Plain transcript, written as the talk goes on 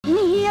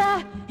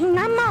and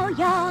I'm all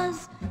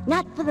yours.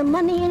 Not for the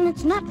money and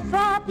it's not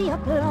for the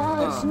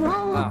applause,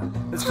 no.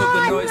 It's for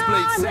the noise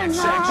plate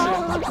section. You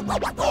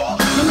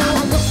know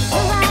I look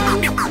around,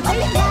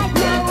 late right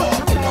now,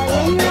 I fell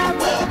in love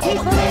with the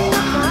people in the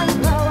front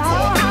row.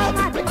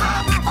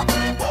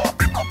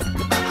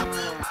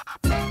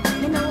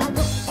 You know I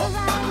look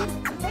around,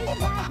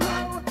 late right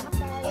now, I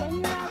fell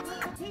in love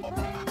with the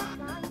people in the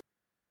front.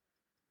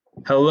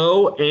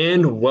 Hello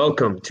and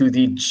welcome to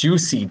the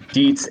Juicy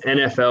Deets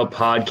NFL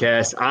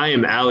podcast. I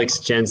am Alex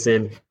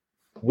Jensen.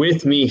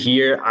 With me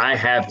here, I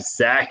have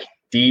Zach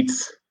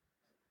Deets.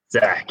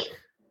 Zach,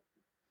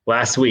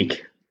 last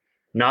week,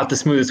 not the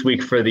smoothest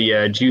week for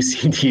the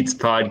Juicy Deets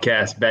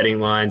podcast betting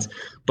lines,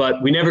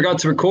 but we never got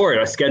to record.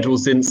 Our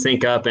schedules didn't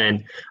sync up, and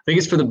I think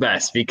it's for the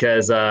best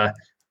because I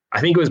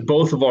think it was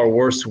both of our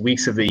worst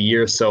weeks of the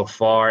year so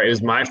far. It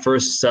was my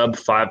first sub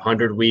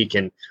 500 week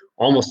and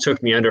almost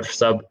took me under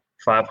sub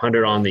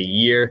 500 on the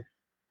year.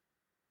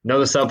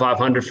 Another sub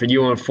 500 for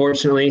you,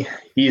 unfortunately.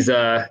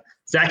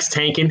 Zach's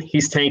tanking.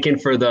 He's tanking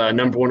for the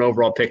number one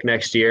overall pick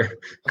next year,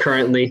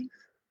 currently,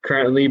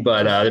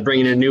 but they're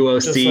bringing in a new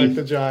OC. Just like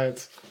the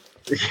Giants.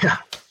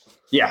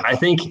 Yeah. I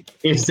think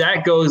if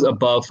Zach goes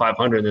above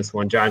 500 in this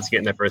one, Giants are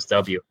getting their first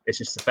W. It's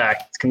just a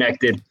fact. It's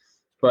connected.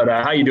 But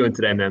how you doing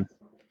today, man?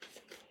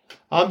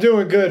 I'm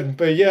doing good,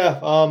 but yeah,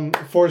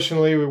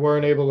 fortunately we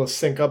weren't able to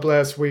sync up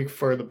last week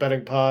for the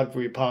betting pod.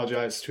 We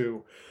apologize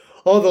to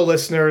all the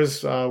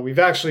listeners. We've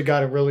actually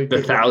gotten really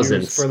good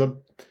thousands for the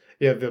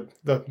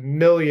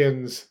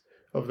millions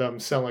of them.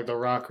 Sound like The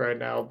Rock right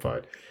now,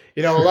 but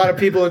a lot of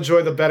people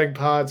enjoy the betting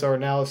pods, our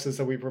analysis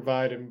that we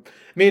provide, and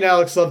me and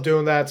Alex love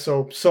doing that.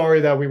 So sorry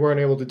that we weren't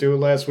able to do it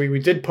last week. We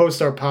did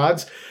post our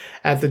pods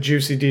at the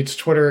Juicy Deets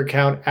Twitter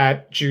account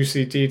at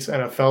Juicy Deets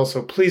NFL.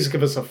 So please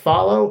give us a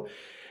follow.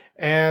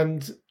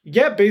 And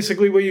yeah,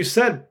 basically what you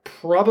said,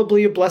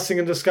 probably a blessing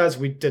in disguise.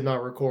 We did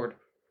not record.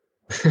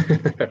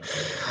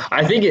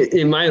 I think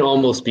it might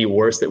almost be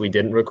worse that we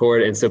didn't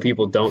record, and so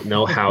people don't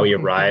know how we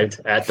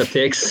arrived at the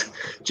picks,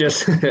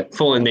 just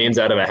pulling names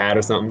out of a hat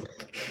or something.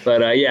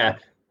 But yeah,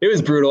 it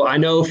was brutal. I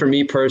know for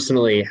me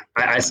personally,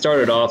 I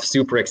started off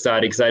super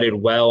excited because I did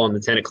well on the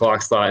 10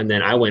 o'clock slot, and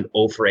then I went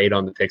 0 for 8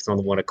 on the picks on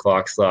the 1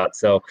 o'clock slot.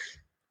 So,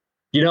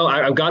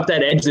 I've got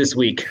that edge this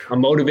week.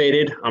 I'm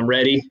motivated. I'm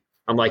ready.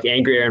 I'm like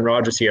angry Aaron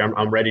Rodgers here.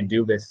 I'm ready to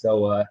do this.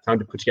 So time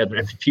to put together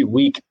an MVP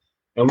week.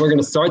 And we're going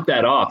to start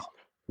that off.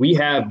 We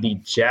have the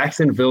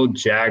Jacksonville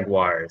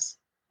Jaguars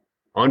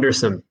under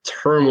some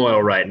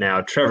turmoil right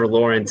now. Trevor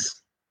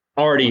Lawrence,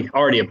 already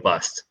a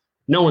bust.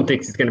 No one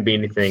thinks he's going to be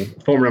anything.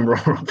 Former number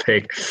one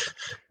pick.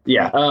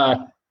 Yeah,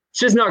 it's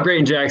just not great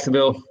in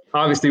Jacksonville.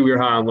 Obviously, we were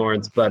high on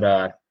Lawrence,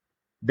 but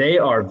they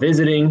are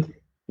visiting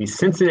the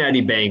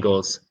Cincinnati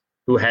Bengals,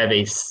 who have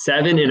a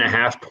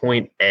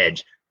 7.5-point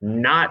edge.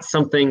 Not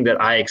something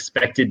that I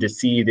expected to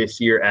see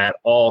this year at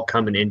all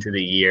coming into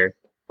the year,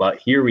 but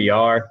here we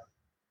are.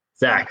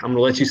 Zach, I'm going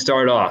to let you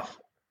start off.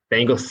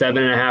 Bengals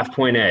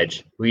 7.5-point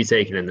edge. Who are you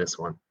taking in this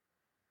one?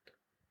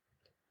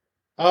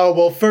 Oh,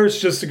 well,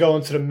 first, just to go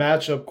into the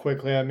matchup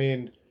quickly, I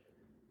mean,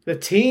 the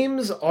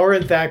teams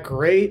aren't that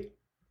great,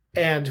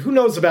 and who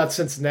knows about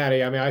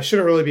Cincinnati? I mean, I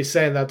shouldn't really be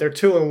saying that. They're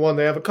 2-1.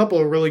 They have a couple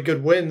of really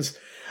good wins.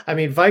 I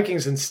mean,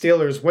 Vikings and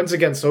Steelers, wins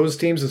against those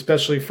teams,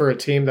 especially for a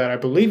team that I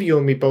believe you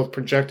and me both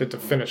projected to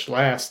finish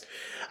last.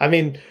 I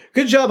mean,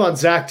 good job on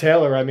Zach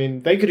Taylor. I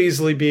mean, they could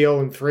easily be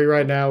 0-3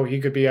 right now. He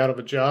could be out of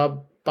a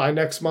job by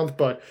next month,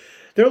 but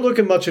they're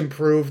looking much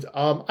improved.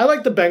 I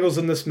like the Bengals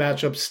in this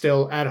matchup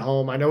still at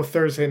home. I know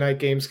Thursday night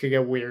games could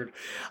get weird.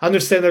 I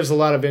understand there's a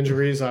lot of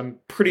injuries. I'm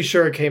pretty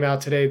sure it came out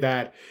today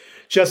that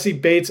Jesse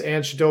Bates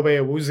and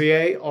Chidobe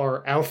Awuzie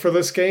are out for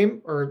this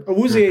game, or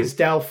Awuzie is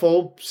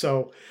doubtful,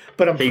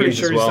 but I'm pretty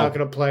sure he's not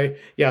going to play.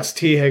 Yes,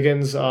 T.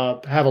 Higgins,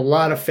 have a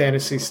lot of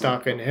fantasy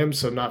stock in him,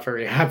 so not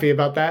very happy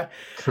about that.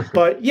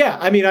 But yeah,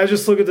 I mean, I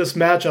just look at this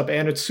matchup,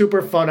 and it's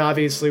super fun.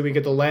 Obviously, we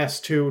get the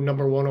last two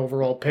number one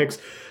overall picks,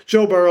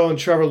 Joe Burrow and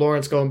Trevor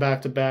Lawrence going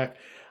back-to-back.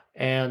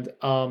 And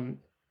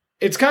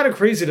it's kind of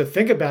crazy to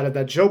think about it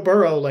that Joe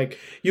Burrow,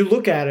 you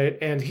look at it,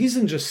 and he's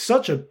in just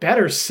such a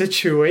better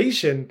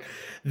situation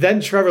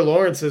than Trevor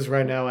Lawrence is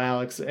right now,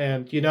 Alex.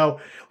 And,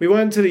 we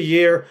went into the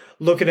year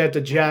looking at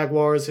the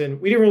Jaguars, and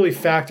we didn't really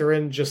factor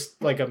in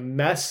just a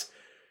mess.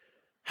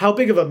 How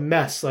big of a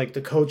mess,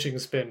 the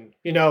coaching's been.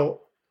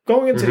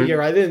 Going into the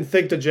year, I didn't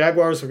think the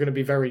Jaguars were going to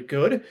be very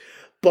good,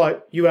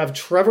 but you have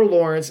Trevor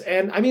Lawrence,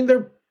 and, I mean,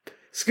 their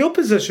skill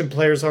position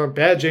players aren't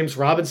bad. James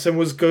Robinson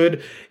was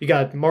good. You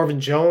got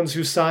Marvin Jones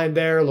who signed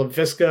there,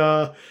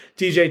 Laviska,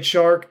 DJ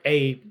Chark,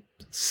 a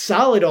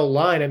solid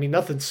O-line. I mean,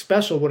 nothing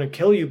special, wouldn't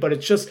kill you, but it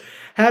just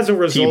hasn't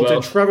resulted.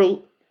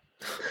 Tebow.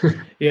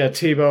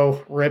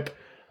 Tebow, rip.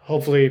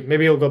 Hopefully,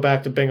 maybe he'll go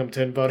back to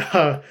Binghamton. But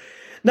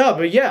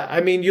but yeah,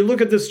 I mean, you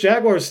look at this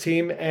Jaguars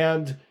team,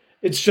 and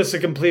it's just a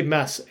complete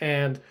mess.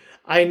 And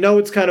I know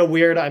it's kind of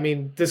weird. I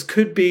mean, this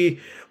could be,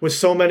 with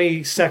so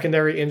many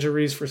secondary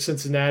injuries for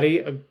Cincinnati,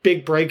 a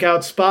big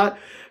breakout spot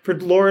for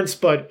Lawrence.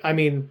 But, I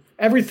mean,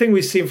 everything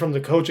we've seen from the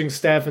coaching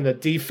staff and the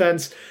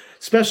defense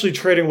especially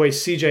trading away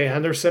CJ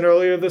Henderson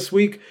earlier this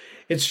week.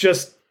 It's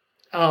just,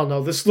 I don't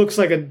know. This looks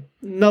like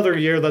another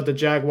year that the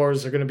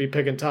Jaguars are going to be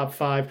picking top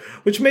 5,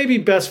 which may be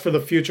best for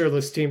the future of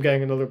this team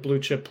getting another blue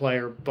chip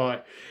player.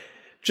 But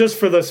just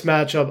for this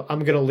matchup, I'm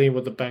going to lean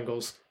with the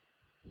Bengals.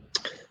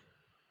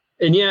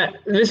 And yeah,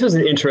 this was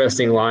an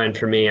interesting line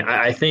for me.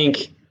 I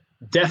think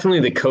definitely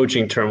the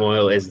coaching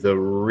turmoil is the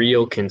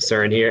real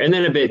concern here. And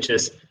then a bit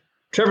just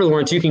Trevor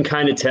Lawrence, you can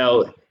kind of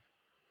tell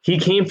he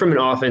came from an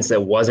offense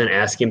that wasn't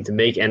asking him to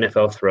make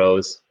NFL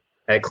throws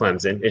at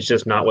Clemson. It's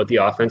just not what the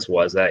offense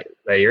was that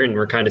year. And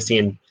we're kind of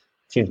seeing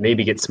teams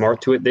maybe get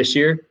smart to it this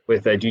year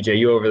with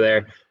DJU over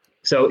there.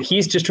 So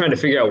he's just trying to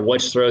figure out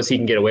which throws he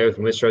can get away with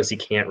and which throws he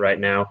can't right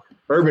now.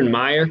 Urban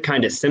Meyer,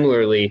 kind of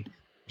similarly,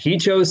 he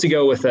chose to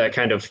go with a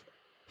kind of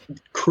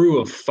crew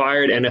of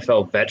fired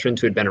NFL veterans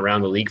who had been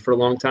around the league for a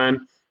long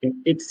time. And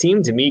it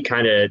seemed to me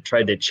kind of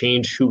tried to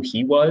change who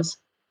he was.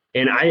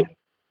 And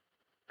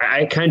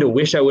I kind of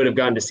wish I would have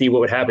gotten to see what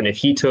would happen if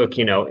he took,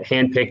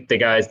 handpicked the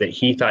guys that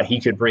he thought he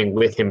could bring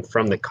with him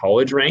from the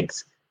college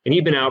ranks. And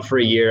he'd been out for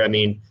a year. I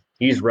mean,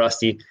 he's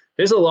rusty.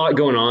 There's a lot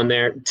going on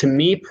there. To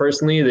me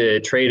personally,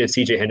 the trade of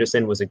CJ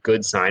Henderson was a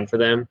good sign for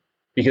them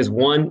because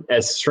one,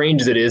 as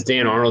strange as it is,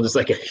 Dan Arnold is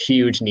like a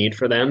huge need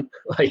for them.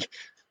 Like,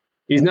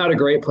 he's not a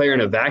great player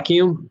in a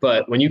vacuum,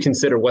 but when you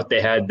consider what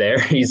they had there,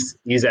 he's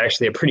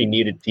actually a pretty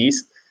needed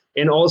piece.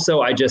 And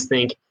also, I just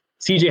think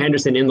CJ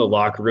Henderson in the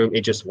locker room,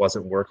 it just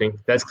wasn't working.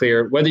 That's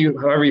clear.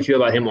 However you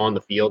feel about him on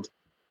the field,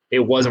 it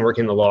wasn't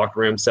working in the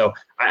locker room. So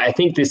I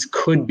think this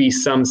could be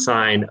some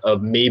sign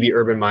of maybe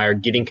Urban Meyer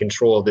getting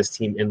control of this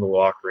team in the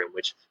locker room,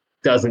 which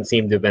doesn't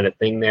seem to have been a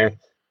thing there.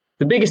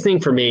 The biggest thing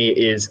for me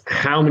is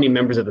how many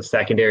members of the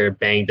secondary are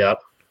banged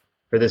up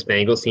for this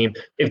Bengals team.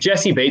 If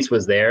Jesse Bates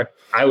was there,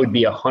 I would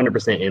be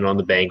 100% in on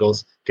the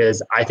Bengals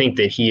because I think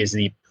that he is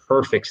the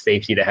perfect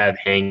safety to have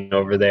hanging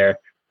over there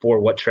for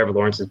what Trevor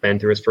Lawrence has been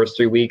through his first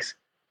 3 weeks.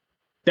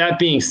 That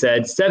being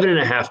said,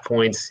 7.5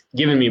 points,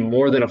 giving me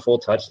more than a full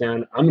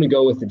touchdown. I'm going to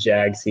go with the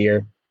Jags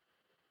here.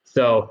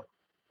 So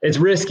it's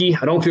risky.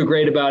 I don't feel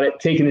great about it.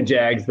 Taking the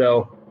Jags,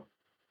 though.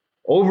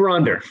 Over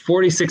under,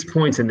 46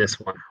 points in this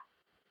one.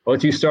 I'll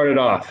let you start it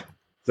off.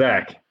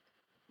 Zach,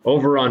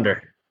 over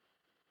under.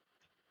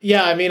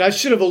 Yeah, I mean, I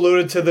should have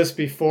alluded to this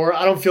before.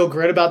 I don't feel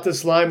great about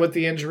this line with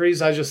the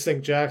injuries. I just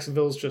think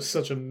Jacksonville's just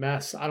such a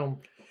mess. I don't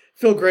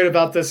feel great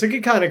about this. It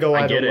could kind of go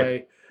either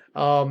way.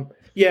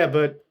 Yeah,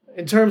 but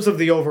in terms of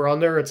the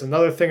over-under, it's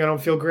another thing I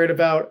don't feel great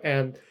about,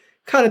 and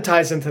kind of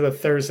ties into the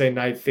Thursday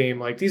night theme.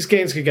 Like, these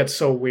games could get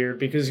so weird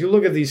because you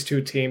look at these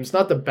two teams,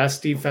 not the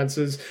best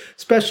defenses,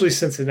 especially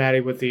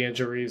Cincinnati with the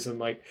injuries.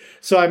 And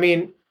so, I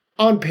mean,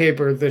 on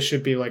paper, this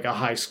should be like a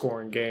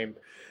high-scoring game.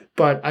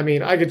 But, I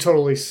mean, I could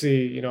totally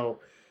see,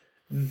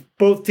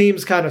 both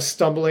teams kind of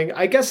stumbling.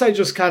 I guess I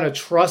just kind of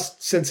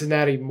trust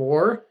Cincinnati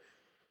more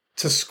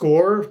to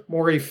score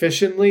more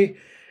efficiently.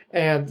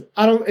 And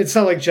it's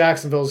not like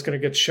Jacksonville is going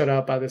to get shut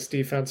out by this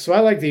defense. So I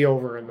like the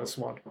over in this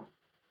one.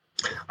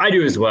 I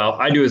do as well.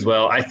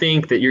 I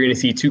think that you're going to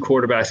see two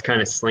quarterbacks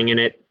kind of slinging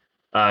it,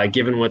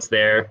 given what's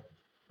there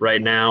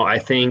right now. I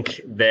think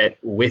that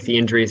with the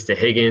injuries to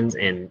Higgins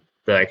and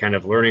the kind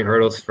of learning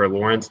hurdles for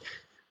Lawrence,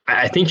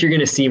 I think you're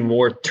going to see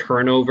more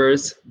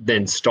turnovers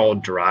than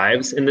stalled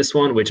drives in this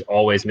one, which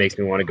always makes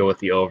me want to go with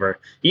the over.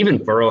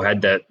 Even Burrow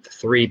had that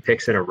 3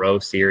 picks in a row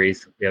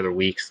series the other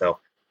week. So,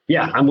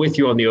 yeah, I'm with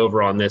you on the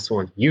over on this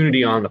one.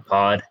 Unity on the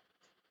pod.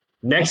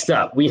 Next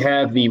up, we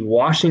have the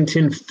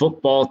Washington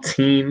football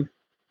team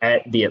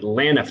at the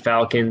Atlanta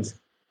Falcons.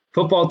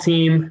 Football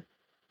team,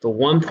 the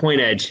 1-point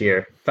edge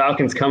here.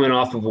 Falcons coming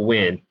off of a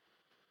win.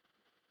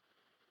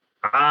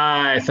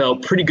 I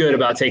felt pretty good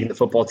about taking the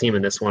football team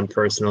in this one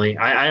personally.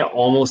 I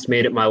almost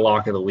made it my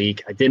lock of the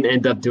week. I didn't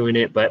end up doing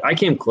it, but I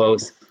came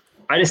close.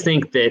 I just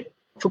think that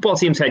football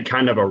teams had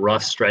kind of a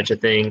rough stretch of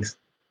things.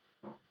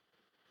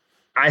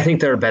 I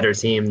think they're a better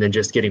team than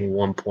just getting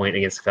 1 point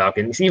against the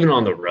Falcons, even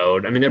on the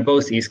road. I mean, they're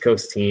both East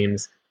Coast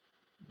teams.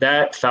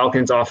 That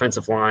Falcons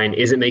offensive line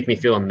isn't making me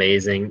feel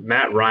amazing.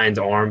 Matt Ryan's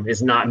arm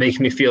is not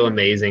making me feel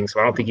amazing, so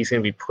I don't think he's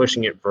going to be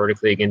pushing it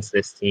vertically against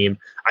this team.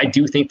 I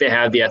do think they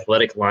have the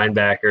athletic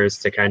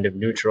linebackers to kind of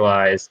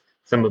neutralize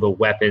some of the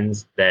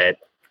weapons that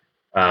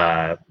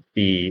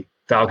the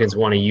Falcons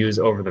want to use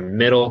over the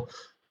middle.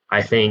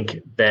 I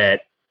think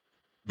that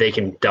they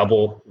can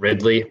double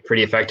Ridley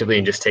pretty effectively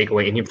and just take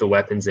away any of the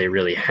weapons they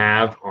really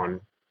have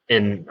on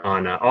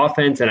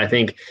offense. And I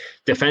think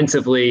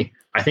defensively,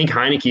 I think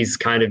Heineke's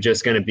kind of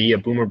just going to be a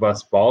boomer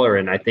bust baller.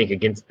 And I think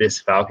against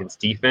this Falcons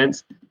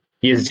defense,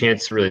 he has a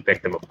chance to really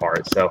pick them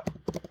apart. So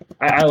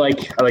I like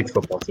the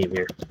football team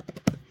here.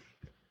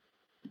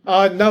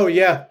 No,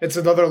 yeah, it's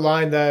another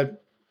line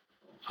that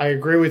I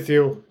agree with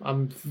you.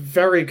 I'm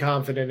very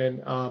confident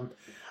in.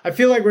 I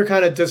feel like we're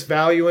kind of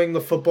disvaluing the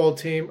football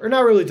team, or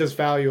not really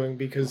disvaluing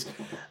because,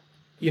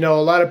 a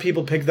lot of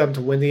people pick them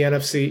to win the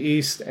NFC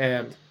East.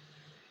 And,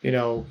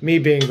 me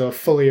being the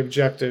fully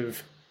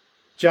objective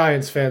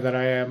Giants fan that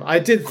I am, I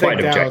did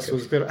think Dallas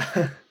was going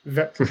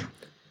to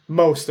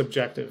most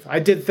objective. I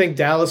did think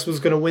Dallas was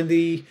going to win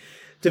the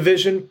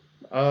division.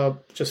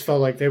 Just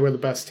felt like they were the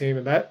best team,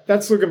 and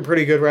that's looking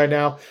pretty good right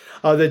now.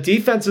 The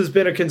defense has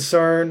been a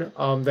concern.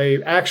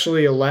 They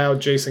actually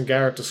allowed Jason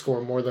Garrett to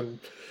score more than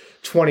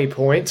 20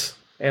 points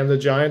and the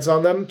Giants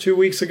on them 2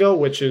 weeks ago,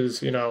 which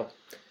is,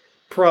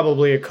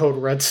 probably a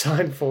code red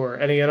sign for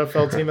any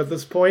NFL team at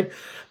this point.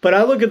 But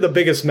I look at the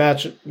biggest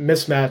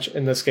mismatch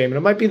in this game, and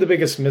it might be the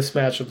biggest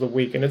mismatch of the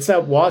week, and it's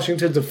that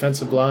Washington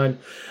defensive line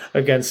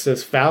against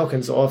this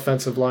Falcons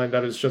offensive line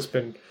that has just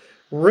been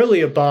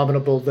really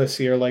abominable this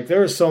year. Like,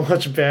 there is so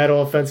much bad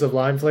offensive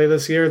line play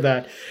this year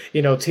that,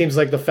 teams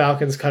like the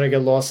Falcons kind of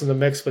get lost in the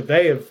mix, but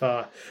they have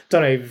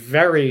done a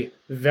very,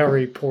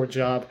 very poor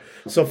job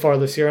so far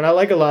this year. And I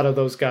like a lot of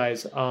those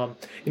guys.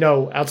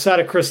 Outside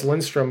of Chris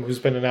Lindstrom, who's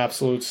been an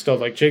absolute stud,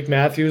 like Jake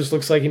Matthews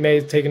looks like he may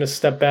have taken a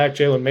step back.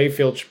 Jalen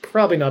Mayfield should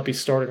probably not be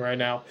starting right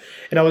now.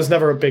 And I was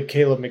never a big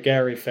Caleb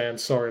McGarry fan.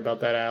 Sorry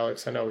about that,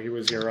 Alex. I know he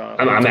was your...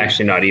 I'm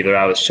actually not either.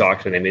 I was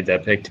shocked when they made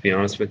that pick, to be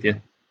honest with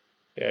you.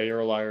 Yeah, you're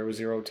a liar. It was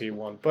your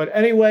OT1. But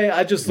anyway,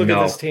 I just look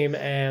at this team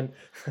and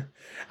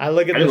I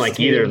didn't like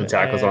either of the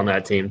tackles on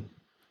that team.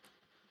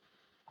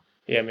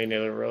 Yeah, me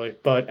neither, really.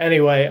 But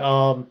anyway,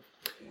 I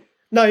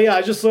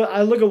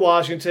look at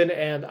Washington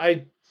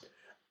and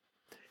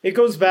it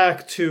goes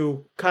back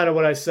to kind of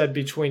what I said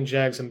between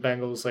Jags and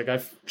Bengals. Like,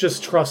 I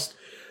just trust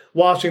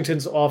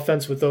Washington's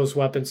offense with those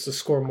weapons to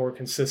score more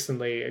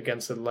consistently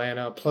against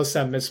Atlanta. Plus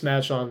that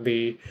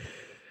mismatch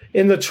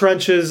in the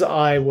trenches,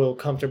 I will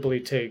comfortably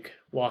take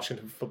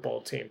Washington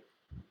football team.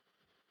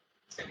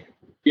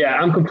 Yeah,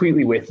 I'm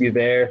completely with you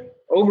there.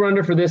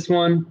 Over-under for this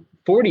one,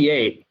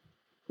 48,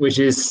 which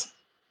is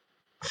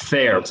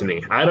fair to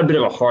me. I had a bit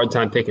of a hard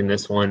time picking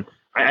this one.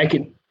 I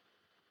could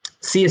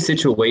see a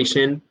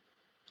situation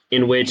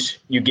in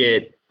which you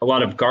get a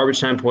lot of garbage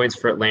time points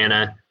for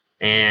Atlanta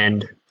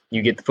and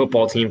you get the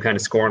football team kind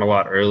of scoring a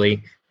lot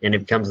early and it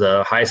becomes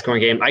a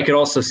high-scoring game. I could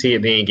also see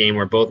it being a game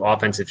where both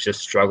offensives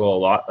just struggle a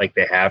lot like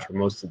they have for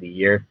most of the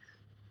year.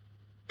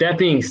 That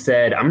being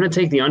said, I'm going to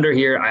take the under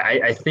here.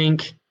 I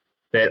think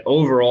that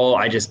overall,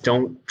 I just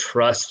don't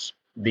trust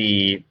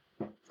the,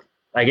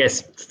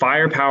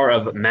 firepower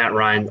of Matt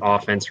Ryan's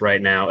offense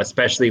right now,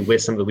 especially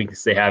with some of the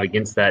weaknesses they have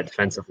against that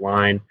defensive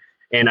line.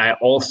 And I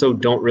also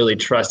don't really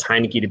trust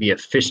Heineke to be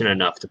efficient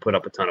enough to put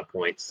up a ton of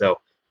points. So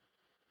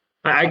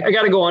I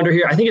got to go under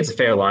here. I think it's a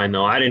fair line,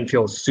 though. I didn't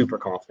feel super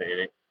confident in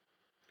it.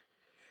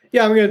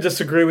 Yeah, I'm going to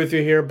disagree with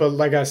you here, but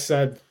like I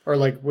said, or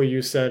like what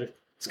you said,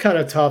 it's kind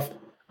of tough.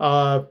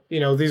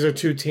 These are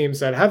two teams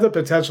that have the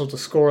potential to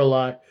score a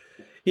lot,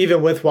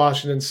 even with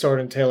Washington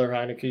starting Taylor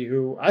Heineke,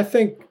 who I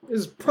think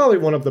is probably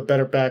one of the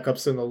better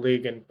backups in the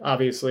league. And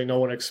obviously no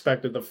one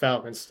expected the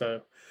Falcons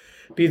to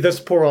be this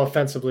poor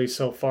offensively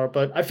so far.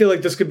 But I feel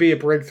like this could be a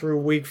breakthrough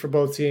week for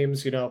both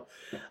teams.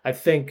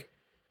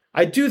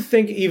 I do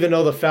think even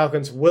though the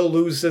Falcons will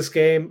lose this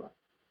game,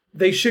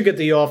 they should get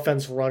the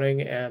offense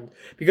running. And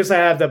because I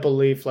have that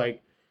belief,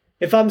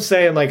 if I'm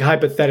saying,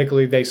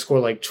 hypothetically, they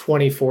score,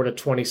 24 to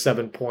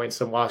 27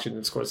 points and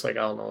Washington scores,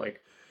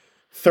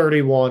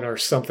 31 or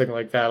something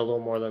like that, a little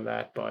more than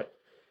that. But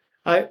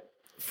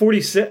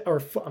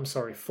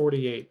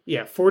 48.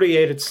 Yeah,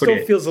 48. It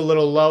still feels a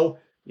little low.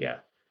 Yeah,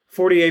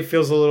 48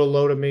 feels a little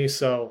low to me,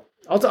 so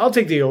I'll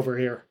take the over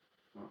here.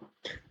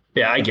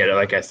 Yeah, I get it.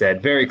 Like I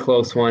said, very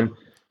close one.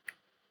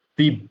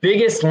 The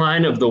biggest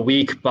line of the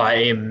week by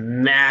a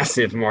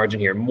massive margin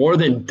here, more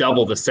than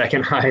double the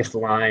second highest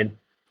line,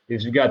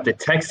 is we got the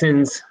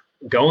Texans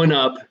going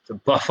up to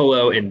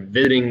Buffalo and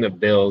visiting the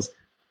Bills.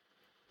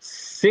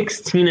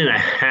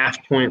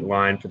 16.5-point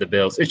line for the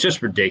Bills. It's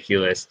just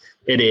ridiculous.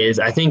 It is.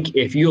 I think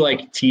if you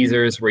like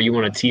teasers where you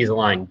want to tease a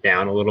line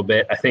down a little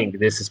bit, I think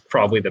this is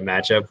probably the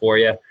matchup for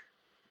you.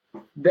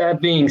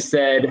 That being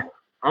said,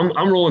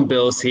 I'm rolling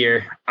Bills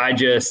here. I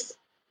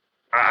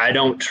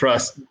don't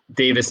trust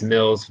Davis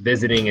Mills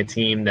visiting a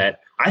team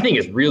that I think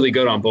is really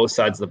good on both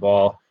sides of the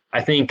ball.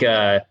 I think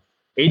AJ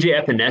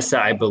Epinesa,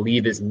 I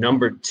believe, is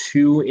number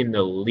 2 in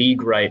the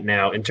league right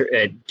now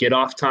at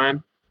get-off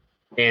time,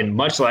 and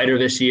much lighter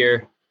this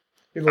year.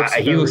 He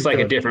looks like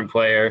a different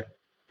player.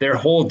 Their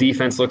whole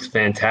defense looks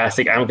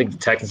fantastic. I don't think the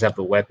Texans have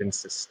the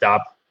weapons to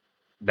stop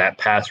that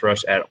pass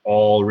rush at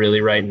all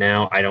really right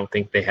now. I don't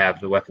think they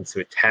have the weapons to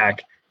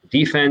attack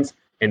defense,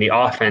 and the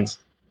offense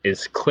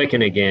is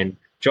clicking again.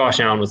 Josh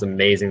Allen was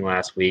amazing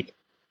last week.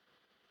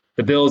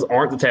 The Bills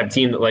aren't the type of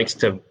team that likes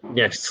to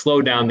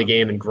slow down the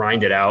game and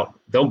grind it out.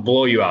 They'll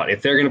blow you out.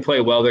 If they're going to play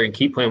well, they're going to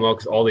keep playing well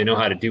because all they know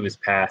how to do is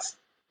pass.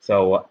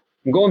 So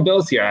I'm going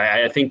Bills here.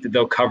 I think that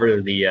they'll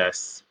cover the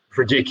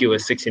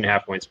ridiculous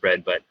 16.5-point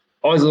spread, but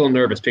always a little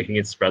nervous picking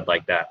against a spread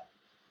like that.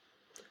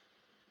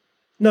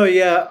 No,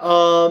 yeah.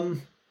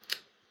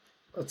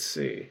 Let's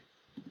see.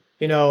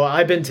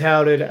 I've been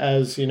touted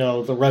as,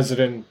 the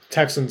resident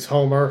Texans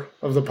homer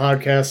of the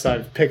podcast.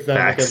 I've picked them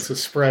against the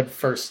spread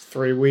first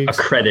 3 weeks.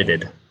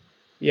 Accredited.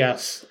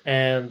 Yes,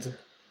 and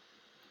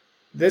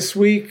this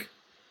week,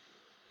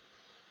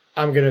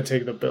 I'm going to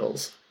take the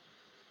Bills.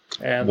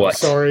 And what?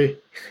 Sorry.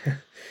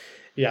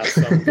 Yes,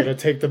 I'm going to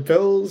take the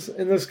Bills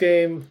in this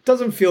game.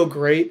 Doesn't feel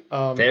great.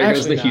 There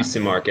goes the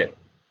Houston market.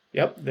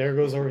 Yep, there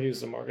goes our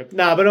Houston market.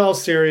 Nah, but in all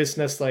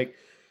seriousness, like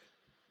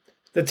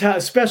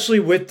especially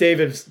with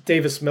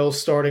Davis Mills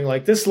starting,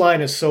 like this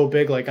line is so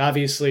big. Like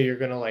obviously you're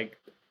gonna like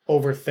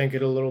overthink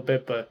it a little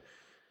bit, but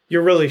you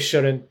really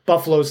shouldn't.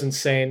 Buffalo's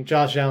insane.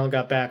 Josh Allen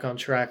got back on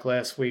track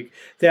last week.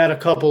 They had a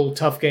couple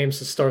tough games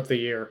to start the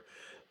year,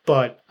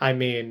 but I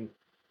mean,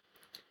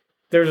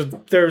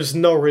 there's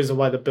no reason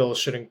why the Bills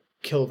shouldn't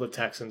kill the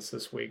Texans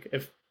this week.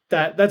 If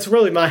that's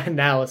really my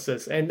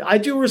analysis, and I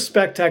do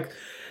respect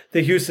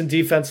the Houston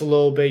defense a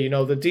little bit. You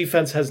know, the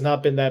defense has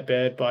not been that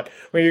bad, but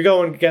when you're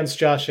going against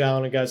Josh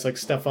Allen and guys like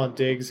Stephon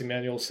Diggs,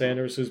 Emmanuel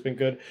Sanders, who's been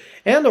good,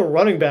 and the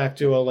running back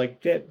duo,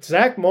 like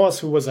Zach Moss,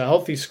 who was a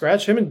healthy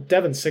scratch, him and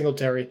Devin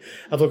Singletary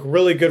have looked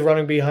really good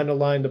running behind the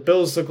line. The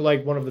Bills look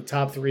like one of the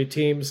top 3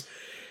 teams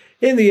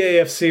in the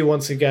AFC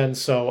once again,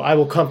 so I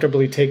will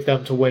comfortably take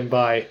them to win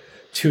by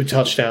 2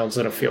 touchdowns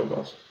and a field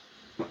goal.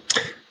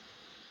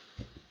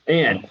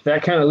 And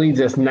that kind of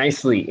leads us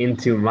nicely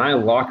into my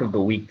lock of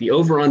the week. The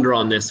over-under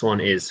on this one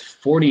is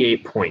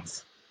 48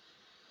 points.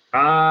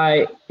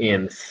 I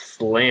am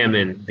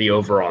slamming the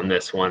over on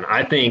this one.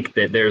 I think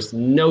that there's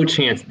no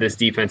chance this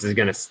defense is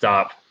going to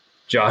stop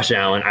Josh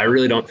Allen. I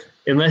really don't.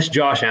 Unless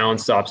Josh Allen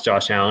stops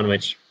Josh Allen,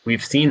 which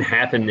we've seen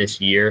happen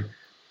this year,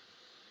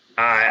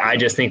 I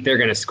just think they're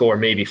going to score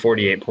maybe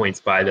 48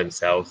 points by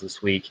themselves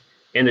this week.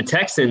 And the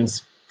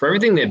Texans, for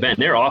everything they've been,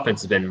 their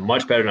offense has been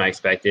much better than I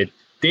expected.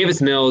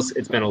 Davis Mills,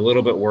 it's been a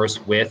little bit worse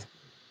with.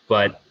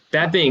 But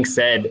that being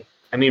said,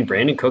 I mean,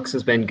 Brandon Cooks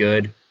has been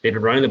good. They've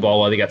been running the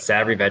ball well. They got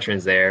savvy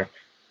veterans there.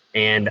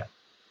 And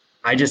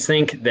I just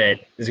think that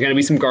there's going to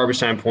be some garbage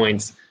time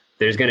points.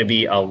 There's going to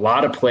be a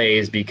lot of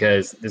plays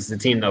because this is a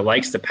team that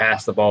likes to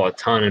pass the ball a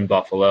ton in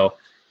Buffalo.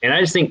 And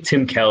I just think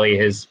Tim Kelly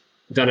has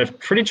done a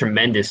pretty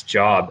tremendous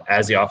job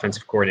as the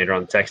offensive coordinator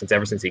on the Texans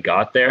ever since he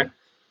got there.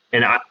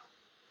 And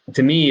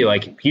to me,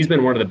 like, he's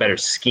been one of the better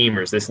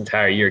schemers this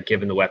entire year,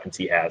 given the weapons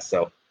he has.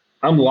 So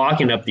I'm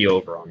locking up the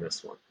over on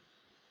this one.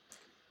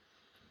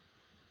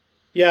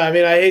 Yeah, I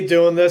mean, I hate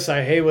doing this.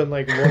 I hate when,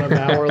 like, one of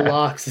our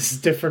locks is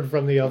different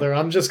from the other.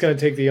 I'm just going to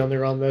take the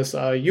under on this.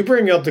 You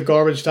bringing up the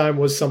garbage time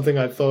was something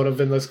I thought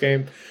of in this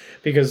game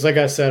because, like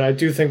I said, I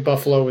do think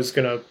Buffalo is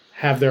going to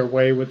have their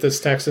way with this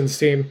Texans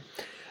team.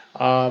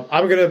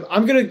 I'm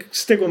gonna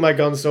stick with my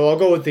guns, though. I'll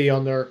go with the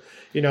under.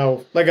 You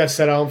know, like I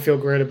said, I don't feel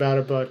great about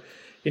it, but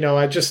you know,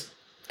 I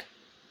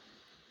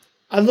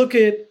look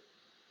at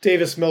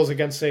Davis Mills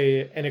against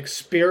an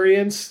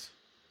experienced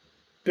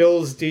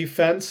Bills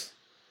defense,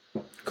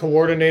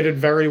 coordinated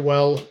very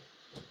well,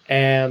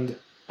 and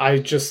I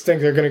just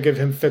think they're going to give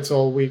him fits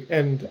all week.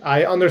 And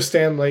I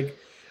understand, like,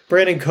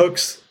 Brandon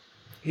Cooks,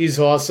 he's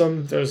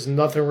awesome. There's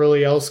nothing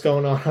really else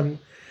going on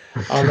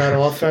that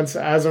offense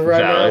as of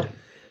right now.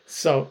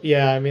 So,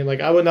 yeah, I mean,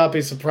 like, I would not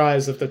be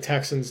surprised if the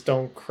Texans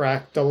don't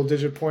crack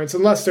double-digit points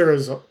unless there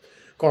is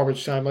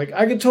garbage time. Like,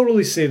 I could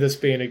totally see this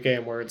being a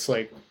game where it's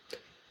like,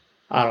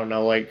 I don't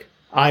know, like,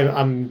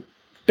 I'm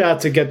about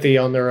to get the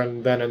under,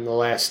 and then in the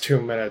last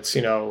 2 minutes,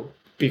 you know,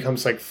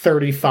 becomes like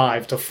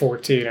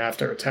 35-14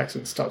 after a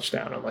Texans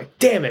touchdown. I'm like,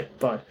 damn it.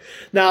 But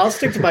now I'll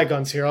stick to my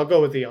guns here. I'll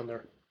go with the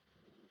under.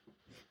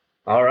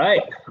 All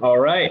right.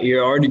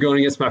 You're already going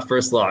against my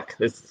first lock.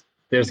 There's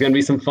going to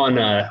be some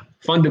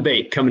fun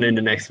debate coming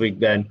into next week,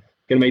 Ben.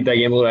 Going to make that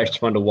game a little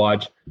extra fun to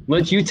watch.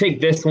 Let you take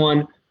this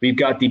one. We've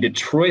got the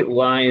Detroit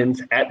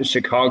Lions at the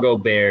Chicago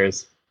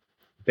Bears.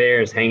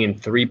 Bears hanging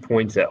 3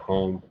 points at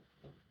home.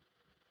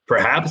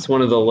 Perhaps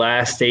one of the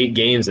last 8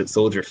 games at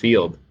Soldier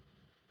Field,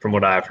 from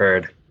what I've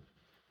heard.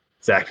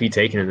 Zach, who you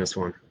taking in this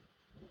one?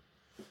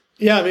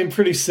 Yeah, I mean,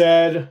 pretty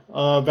sad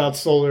about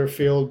Soldier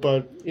Field,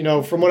 but, you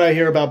know, from what I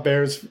hear about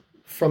Bears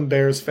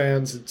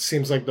fans, it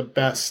seems like the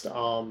best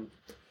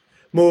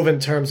move in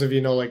terms of, you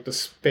know, like the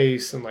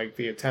space and like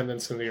the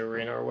attendance in the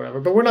arena or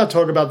whatever. But we're not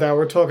talking about that.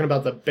 We're talking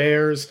about the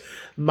Bears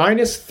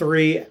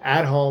 -3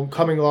 at home,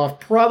 coming off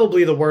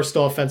probably the worst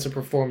offensive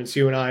performance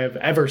you and I have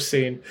ever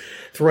seen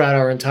throughout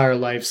our entire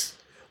lives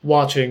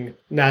watching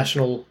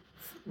National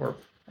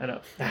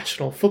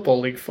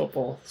Football League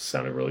football.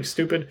 Sounded really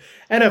stupid.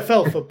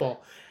 NFL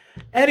football.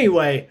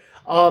 Anyway,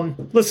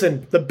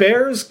 listen, the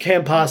Bears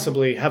can't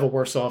possibly have a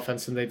worse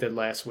offense than they did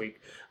last week.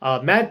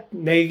 Matt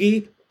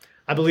Nagy,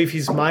 I believe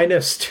he's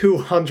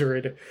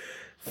 -200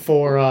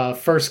 for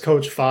first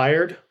coach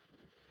fired.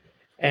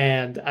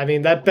 And, I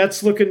mean, that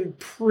bet's looking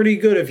pretty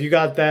good if you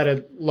got that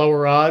at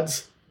lower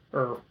odds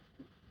or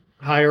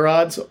higher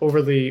odds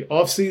over the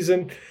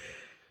offseason.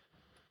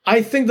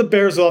 I think the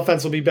Bears'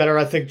 offense will be better.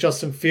 I think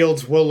Justin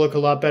Fields will look a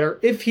lot better.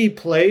 If he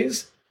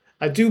plays,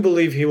 I do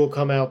believe he will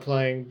come out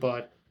playing,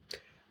 but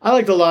I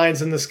like the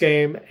Lions in this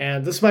game,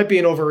 and this might be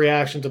an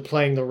overreaction to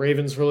playing the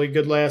Ravens really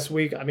good last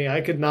week. I mean,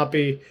 I would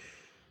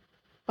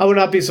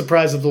not be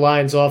surprised if the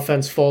Lions'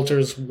 offense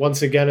falters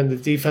once again and the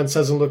defense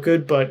doesn't look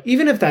good. But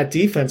even if that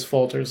defense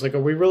falters, like,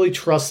 are we really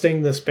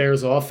trusting this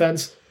Bears'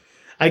 offense?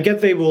 I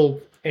get they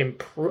will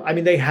improve. I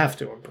mean, they have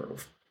to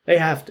improve. They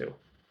have to.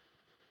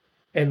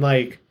 And,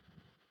 like,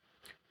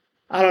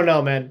 I don't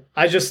know, man.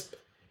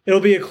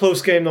 It'll be a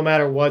close game no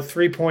matter what.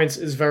 3 points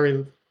is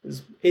very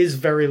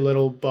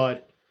little,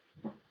 but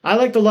I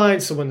like the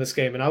Lions to win this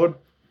game, and I would,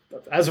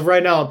 as of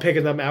right now, I'm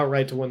picking them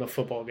outright to win the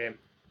football game.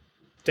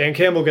 Dan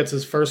Campbell gets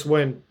his first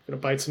win. Gonna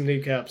bite some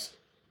kneecaps.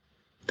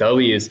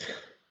 W's.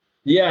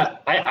 Yeah,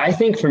 I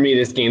think for me,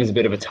 this game's a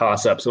bit of a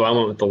toss-up, so I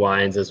went with the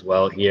Lions as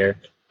well here.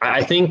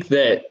 I think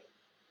that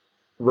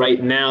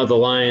right now the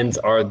Lions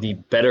are the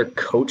better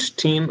coached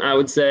team, I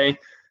would say.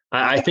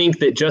 I think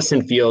that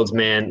Justin Fields,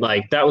 man,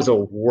 like that was a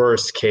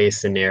worst case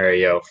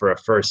scenario for a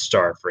first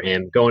start for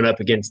him, going up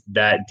against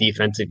that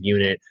defensive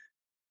unit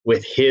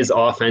with his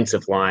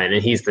offensive line.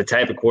 And he's the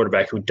type of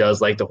quarterback who does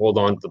like to hold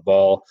on to the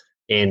ball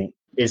and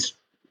is,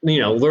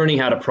 learning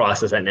how to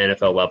process at an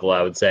NFL level,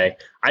 I would say.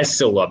 I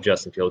still love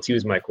Justin Fields. He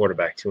was my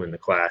quarterback too in the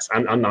class.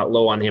 I'm not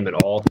low on him at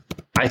all.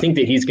 I think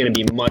that he's going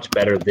to be much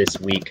better this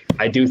week.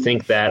 I do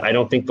think that. I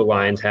don't think the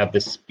Lions have the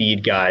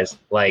speed guys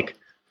like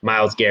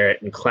Myles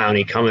Garrett and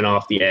Clowney coming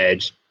off the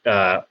edge.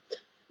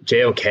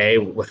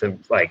 JOK with a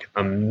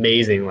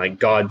amazing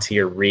God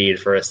tier read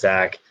for a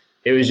sack.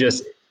 It was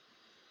just,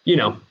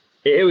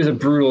 it was a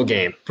brutal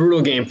game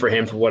for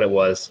him for what it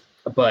was.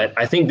 But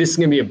I think this is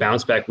going to be a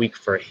bounce back week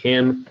for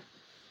him.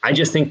 I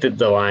just think that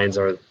the Lions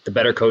are the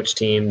better coach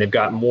team. They've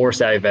got more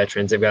savvy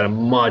veterans. They've got a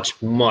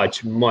much,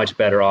 much, much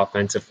better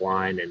offensive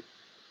line. And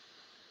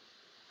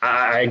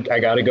I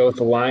got to go with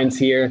the Lions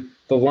here.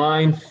 The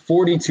line,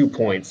 42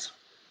 points.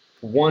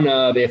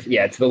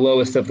 It's the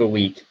lowest of the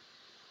week.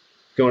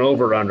 Going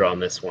over or under on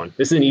this one.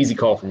 This is an easy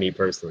call for me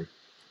personally.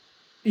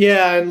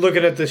 Yeah, and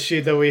looking at the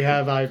sheet that we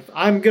have,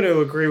 I'm going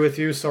to agree with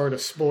you. Sorry to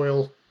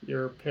spoil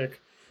your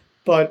pick,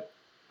 but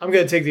I'm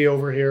going to take the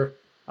over here.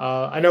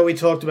 I know we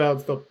talked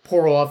about the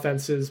poor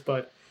offenses,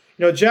 but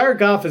Jared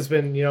Goff has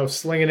been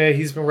slinging it.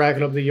 He's been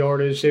racking up the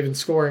yardage. They've been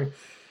scoring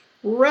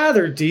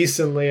rather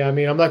decently. I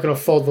mean, I'm not going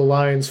to fault the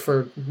Lions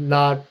for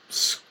not.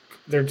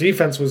 Their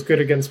defense was good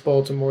against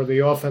Baltimore.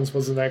 The offense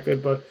wasn't that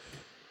good, but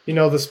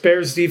the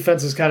Bears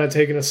defense is kind of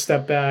taking a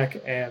step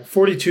back, and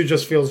 42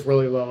 just feels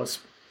really low.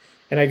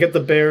 And I get the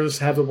Bears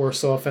have the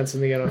worst offense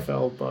in the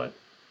NFL, but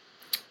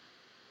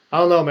I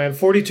don't know, man.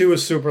 42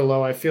 is super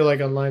low. I feel like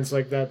on lines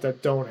like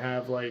that don't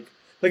have like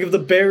if the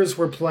Bears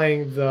were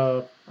playing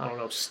the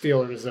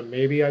Steelers, then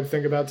maybe I'd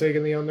think about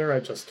taking the under.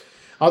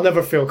 I'll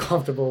never feel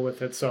comfortable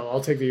with it, so I'll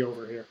take the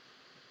over here.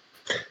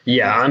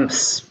 Yeah, I'm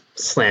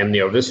slamming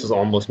the over. This was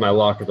almost my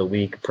lock of the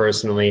week,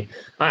 personally.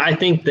 I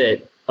think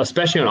that,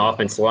 especially on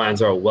offense, the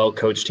Lions are a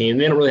well-coached team.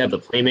 They don't really have the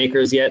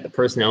playmakers yet, the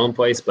personnel in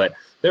place, but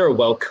they're a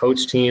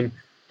well-coached team.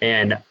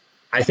 And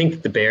I think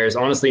that the Bears,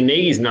 honestly,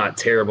 Nagy's not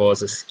terrible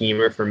as a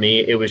schemer for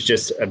me. It was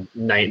just a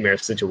nightmare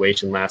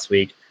situation last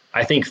week.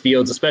 I think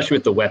Fields, especially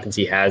with the weapons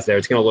he has there,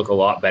 it's going to look a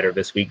lot better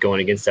this week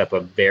going against a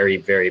very,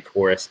 very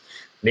porous,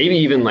 maybe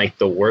even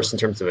the worst in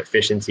terms of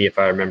efficiency, if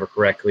I remember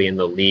correctly, in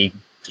the league,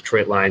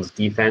 Detroit Lions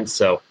defense.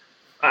 So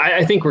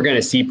I think we're going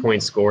to see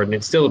points scored, and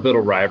it's still a bit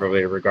of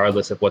rivalry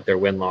regardless of what their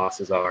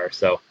win-losses are.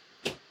 So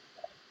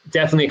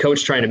definitely a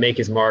coach trying to make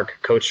his mark,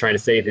 coach trying to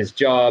save his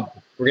job.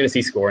 We're going to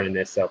see scoring in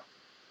this. So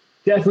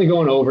definitely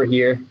going over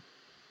here.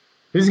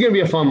 This is going to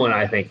be a fun one,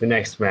 I think, the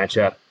next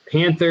matchup.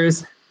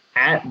 Panthers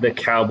at the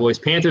Cowboys.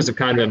 Panthers have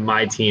kind of been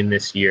my team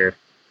this year.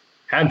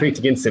 Haven't picked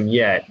against them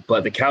yet,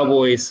 but the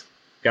Cowboys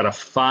got a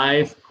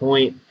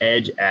 5-point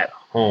edge at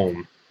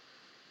home.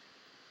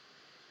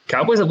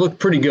 Cowboys have looked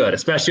pretty good,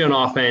 especially on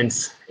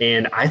offense,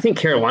 and I think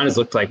Carolina's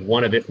looked like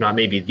one of, if not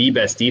maybe the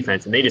best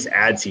defense, and they just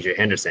add C.J.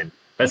 Henderson.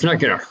 That's not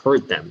going to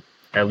hurt them,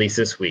 at least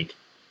this week.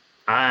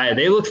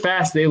 They look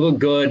fast. They look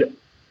good.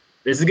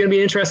 This is going to be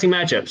an interesting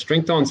matchup,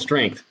 strength on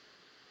strength.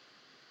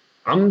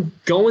 I'm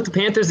going with the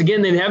Panthers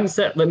again. They haven't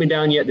let me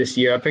down yet this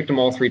year. I picked them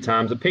all 3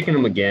 times. I'm picking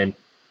them again.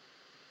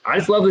 I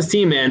just love this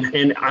team, man.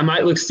 And I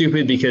might look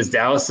stupid because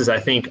Dallas is, I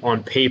think,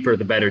 on paper,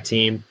 the better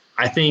team.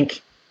 I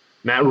think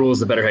Matt Rule is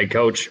the better head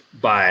coach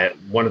by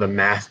one of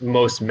the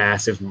most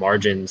massive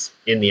margins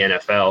in the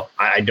NFL.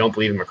 I don't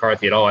believe in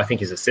McCarthy at all. I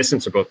think his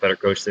assistants are both better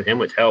coaches than him,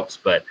 which helps.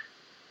 But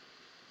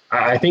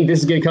I think this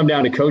is going to come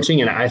down to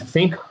coaching, and I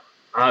think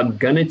I'm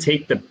going to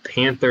take the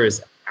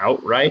Panthers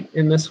outright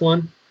in this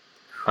one.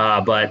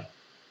 But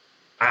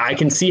I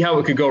can see how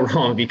it could go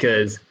wrong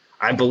because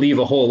I believe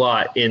a whole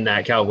lot in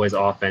that Cowboys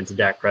offense,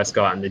 Dak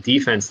Prescott, and the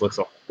defense looks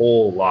a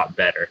whole lot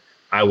better,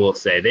 I will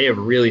say. They have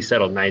really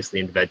settled nicely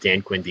into that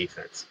Dan Quinn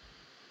defense.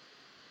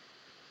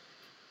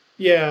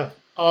 Yeah,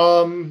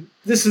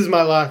 this is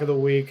my lock of the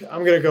week.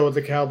 I'm going to go with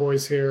the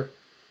Cowboys here.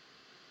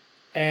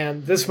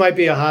 And this might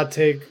be a hot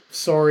take.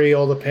 Sorry,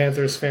 all the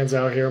Panthers fans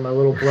out here. My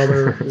little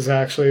brother is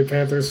actually a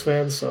Panthers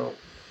fan. So,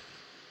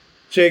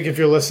 Jake, if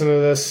you're listening to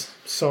this,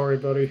 sorry,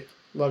 buddy.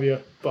 Love you.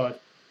 But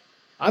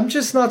I'm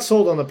just not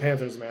sold on the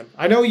Panthers, man.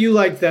 I know you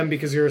like them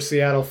because you're a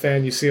Seattle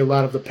fan. You see a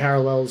lot of the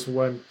parallels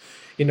when,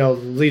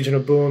 Legion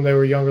of Boom, they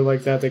were younger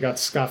like that. They got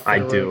Scott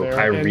Fitterer. I do. There.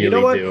 I and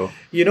really do.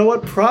 You know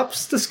what?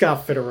 Props to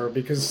Scott Fitterer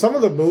because some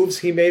of the moves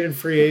he made in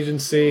free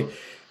agency,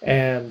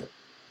 and,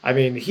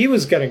 he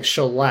was getting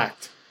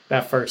shellacked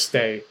that first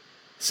day.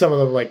 Some of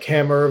them, like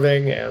Cam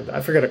Irving, and I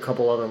forget a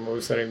couple other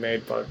moves that he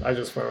made, but I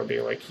just remember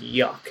being like,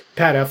 yuck.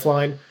 Pat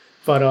Elflein.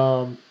 But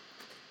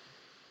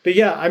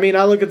yeah, I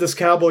look at this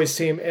Cowboys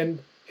team, and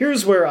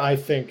Here's where I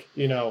think,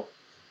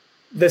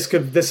 this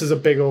is a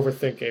big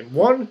overthink game.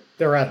 One,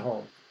 they're at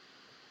home.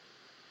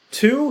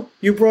 Two,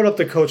 you brought up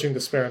the coaching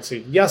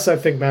disparity. Yes, I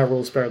think Matt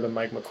Rule's better than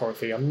Mike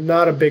McCarthy. I'm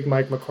not a big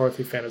Mike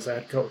McCarthy fan as a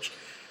head coach.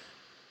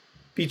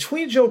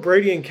 Between Joe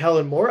Brady and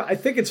Kellen Moore, I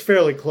think it's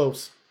fairly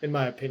close, in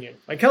my opinion.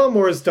 Like, Kellen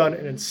Moore has done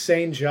an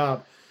insane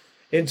job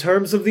in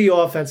terms of the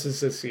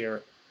offenses this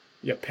year.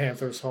 Yeah,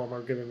 Panthers homer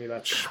giving me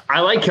that. I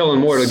like Kellen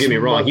Moore, don't get me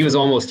wrong. He was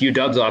almost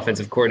UW's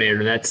offensive coordinator,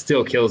 and that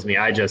still kills me.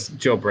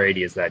 Joe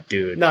Brady is that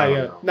dude.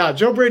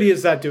 Joe Brady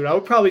is that dude. I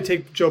would probably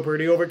take Joe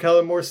Brady over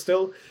Kellen Moore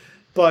still.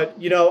 But,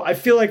 I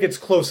feel like it's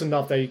close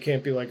enough that you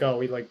can't be like, oh,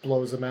 he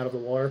blows them out of the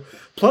water.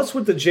 Plus,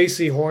 with the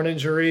J.C. Horn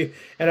injury,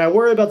 and I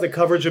worry about the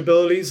coverage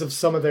abilities of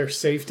some of their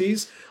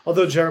safeties,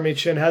 although Jeremy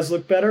Chin has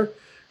looked better,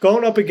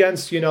 going up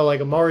against,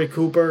 Amari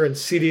Cooper and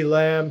CeeDee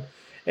Lamb,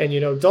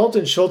 and,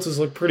 Dalton Schultz has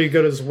looked pretty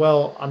good as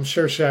well. I'm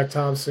sure Shaq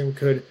Thompson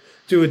could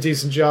do a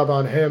decent job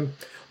on him.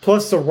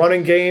 Plus, the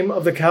running game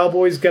of the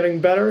Cowboys getting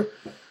better.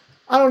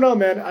 I don't know,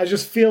 man. I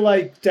just feel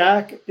like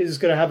Dak is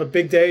going to have a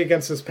big day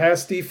against this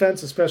pass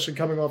defense, especially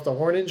coming off the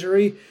Horn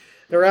injury.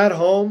 They're at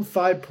home,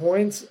 5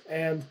 points,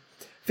 and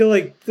I feel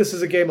like this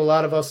is a game a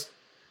lot of us,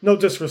 no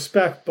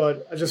disrespect,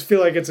 but I just feel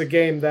like it's a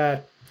game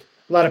that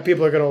a lot of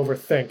people are going to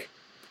overthink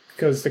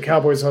because the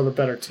Cowboys are the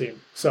better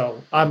team.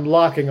 So I'm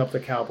locking up the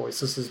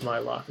Cowboys. This is my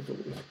lock of the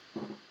week.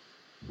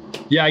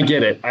 Yeah, I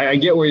get it. I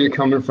get where you're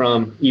coming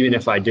from, even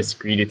if I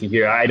disagreed with you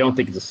here. I don't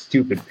think it's a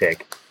stupid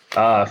pick.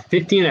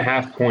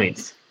 50.5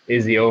 points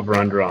is the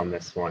over-under on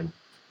this one.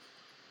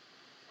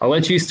 I'll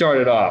let you start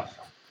it off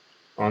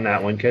on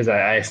that one because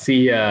I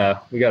see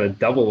we got a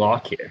double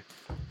lock here.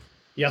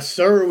 Yes,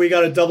 sir. We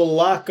got a double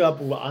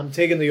lockup. I'm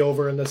taking the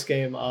over in this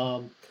game.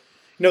 Sam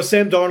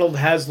Darnold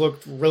has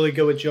looked really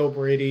good with Joe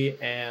Brady,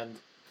 and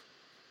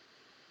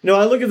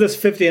I look at this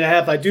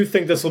 50.5. I do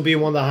think this will be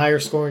one of the higher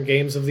scoring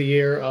games of the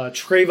year.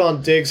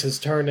 Trayvon Diggs has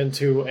turned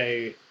into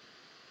a,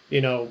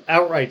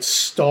 outright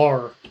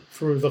star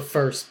through the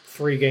first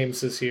 3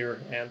 games this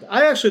year, and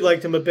I actually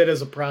liked him a bit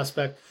as a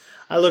prospect.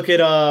 I look at,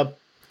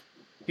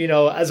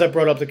 as I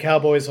brought up the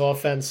Cowboys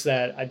offense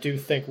that I do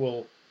think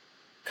will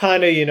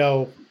kind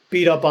of,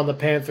 beat up on the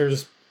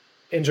Panthers'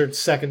 injured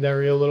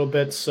secondary a little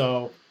bit,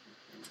 so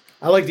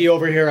I like the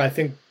over here. I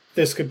think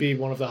this could be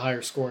one of the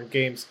higher scoring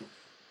games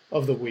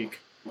of the week.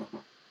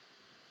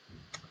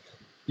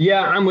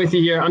 Yeah, I'm with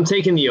you here. I'm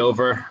taking the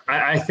over.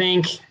 I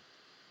think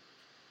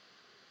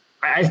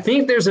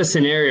there's a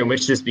scenario in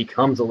which this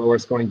becomes a lower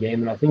scoring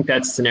game, and I think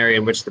that's a scenario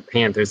in which the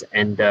Panthers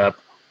end up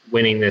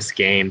winning this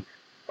game.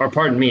 Or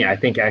pardon me, I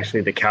think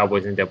actually the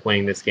Cowboys end up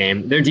winning this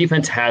game. Their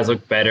defense has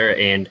looked better,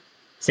 and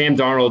Sam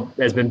Darnold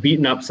has been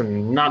beating up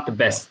some not the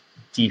best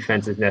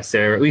defenses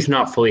necessarily, or at least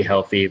not fully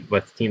healthy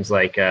with teams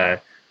like the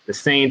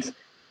Saints.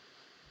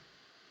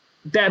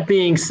 That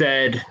being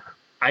said,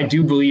 I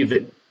do believe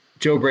that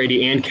Joe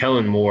Brady and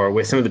Kellen Moore,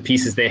 with some of the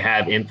pieces they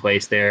have in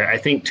place there, I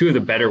think 2 of the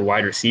better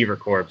wide receiver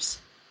corps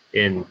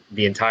in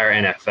the entire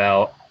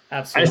NFL.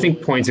 Absolutely. I just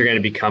think points are going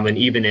to be coming,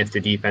 even if the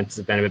defense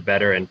has been a bit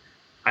better. And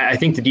I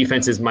think the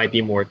defenses might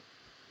be more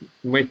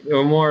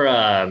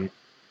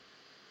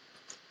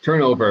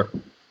turnover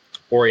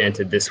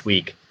oriented this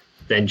week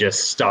than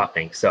just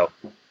stopping. So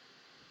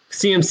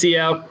CMC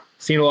out,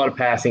 seen a lot of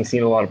passing,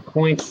 seen a lot of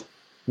points.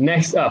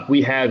 Next up,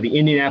 we have the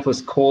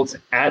Indianapolis Colts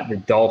at the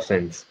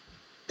Dolphins.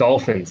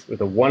 Dolphins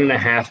with a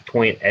 1.5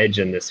 point edge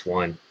in this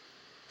one.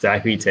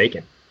 Zach, who are you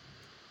taking?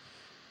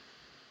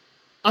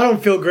 I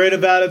don't feel great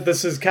about it.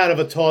 This is kind of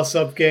a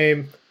toss-up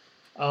game.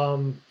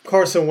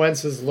 Carson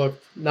Wentz has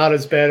looked not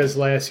as bad as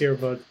last year,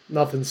 but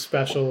nothing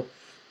special.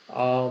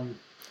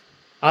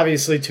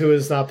 Obviously, Tua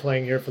is not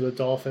playing here for the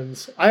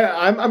Dolphins.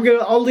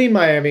 I'll lean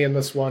Miami in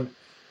this one.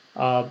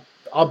 I'll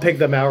pick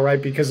them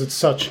outright because it's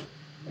such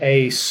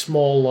a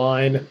small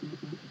line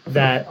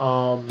that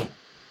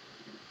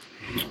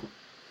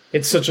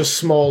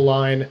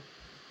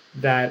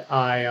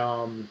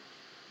I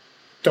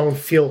don't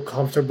feel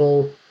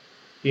comfortable,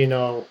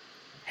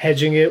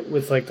 hedging it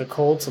with like the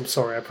Colts. I'm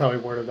sorry, I probably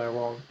worded that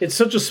wrong. It's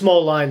such a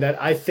small line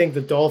that I think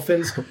the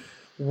Dolphins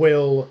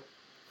will,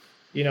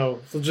 they'll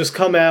just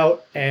come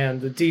out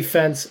and the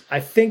defense, I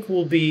think,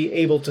 will be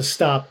able to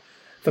stop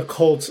the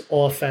Colts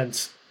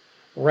offense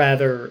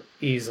rather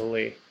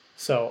easily.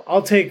 So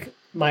I'll take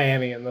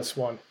Miami in this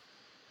one.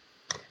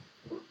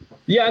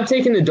 Yeah, I'm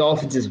taking the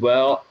Dolphins as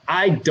well.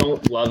 I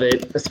don't love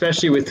it,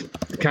 especially with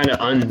the kind of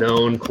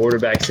unknown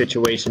quarterback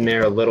situation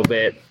there a little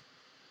bit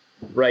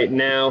right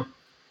now.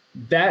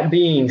 That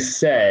being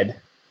said,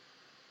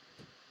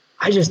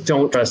 I just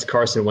don't trust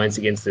Carson Wentz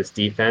against this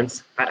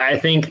defense. I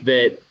think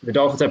that the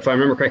Dolphins, if I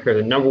remember correctly, are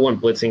the number 1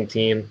 blitzing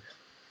team.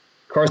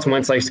 Carson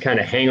Wentz likes to kind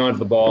of hang on to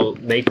the ball,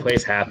 make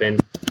plays happen.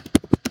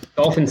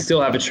 Dolphins still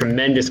have a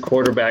tremendous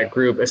quarterback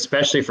group,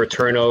 especially for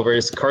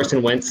turnovers.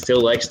 Carson Wentz still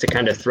likes to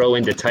kind of throw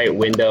into tight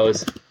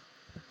windows.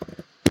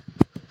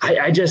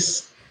 I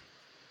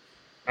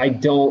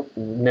don't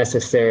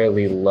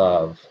necessarily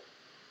love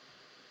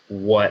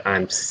what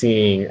I'm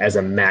seeing as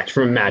a match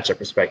from a matchup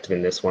perspective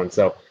in this one.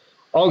 So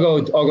I'll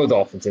go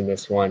Dolphins in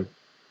this one.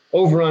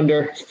 Over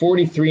under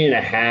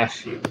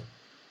 43.5.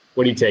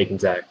 What are you taking,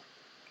 Zach?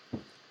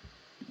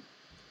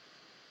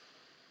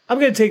 I'm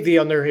going to take the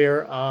under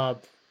here.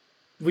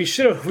 We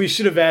should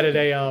have added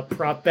a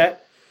prop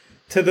bet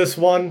to this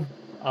one.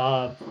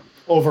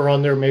 Over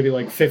under maybe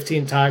like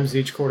 15 times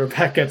each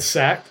quarterback gets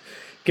sacked,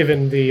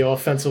 given the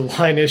offensive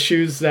line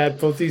issues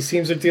that both these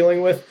teams are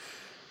dealing with.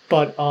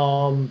 But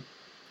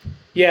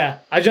yeah,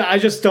 I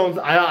just don't.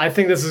 I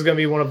think this is going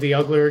to be one of the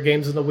uglier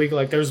games in the week.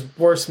 Like, there's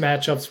worse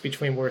matchups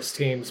between worse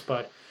teams,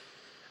 but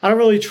I don't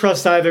really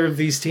trust either of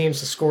these teams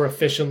to score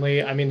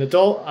efficiently. I mean, the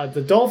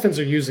Dolphins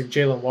are using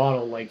Jalen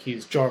Waddle like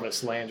he's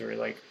Jarvis Landry.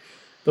 Like,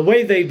 the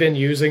way they've been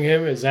using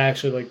him is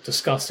actually like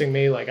disgusting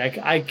me. Like,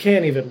 I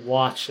can't even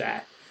watch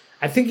that.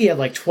 I think he had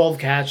like 12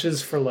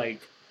 catches for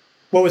like,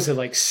 what was it,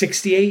 like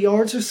 68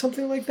 yards or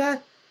something like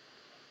that?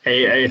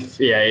 Hey,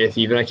 if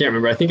even I can't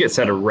remember. I think it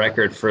set a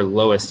record for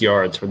lowest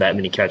yards for that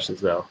many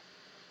catches, though.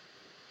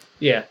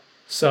 Yeah.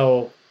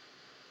 So,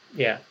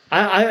 yeah,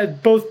 I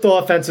both the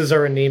offenses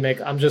are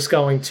anemic. I'm just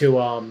going to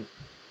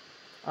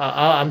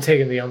I'm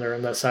taking the under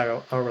in this. I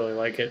don't really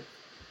like it.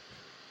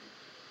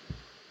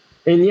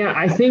 And yeah,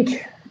 I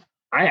think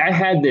I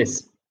had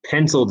this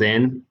penciled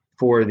in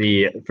for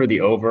the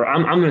over.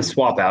 I'm going to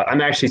swap out. I'm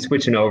actually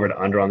switching over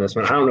to under on this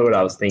one. I don't know what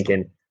I was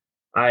thinking.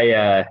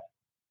 I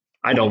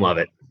don't love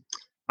it.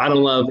 I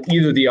don't love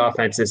either of the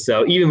offenses.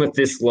 So even with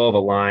this low of a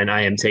line,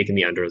 I am taking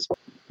the under as well.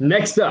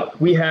 Next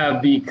up, we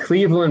have the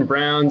Cleveland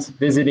Browns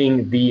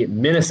visiting the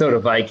Minnesota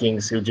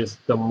Vikings, who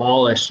just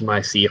demolished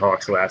my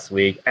Seahawks last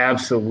week.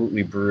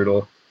 Absolutely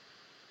brutal.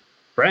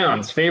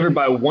 Browns favored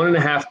by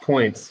 1.5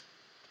 points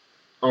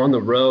on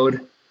the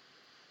road.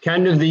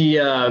 Kind of the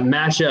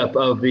matchup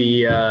of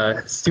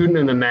the student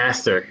and the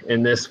master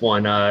in this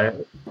one.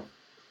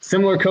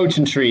 Similar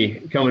coaching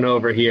tree coming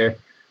over here.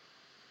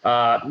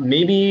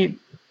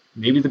 Maybe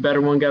the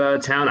better one got out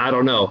of town. I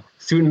don't know.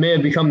 Student may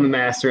have become the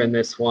master in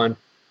this one.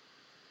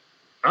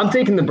 I'm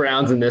taking the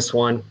Browns in this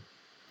one.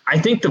 I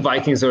think the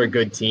Vikings are a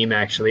good team,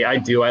 actually. I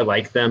do. I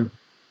like them.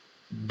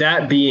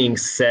 That being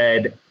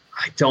said,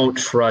 I don't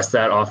trust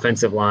that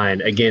offensive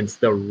line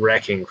against the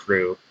wrecking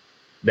crew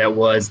that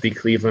was the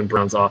Cleveland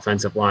Browns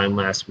offensive line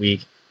last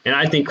week. And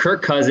I think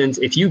Kirk Cousins,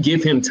 if you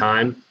give him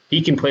time, he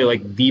can play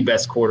like the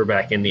best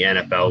quarterback in the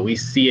NFL. We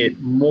see it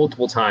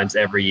multiple times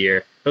every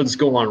year. He'll just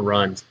go on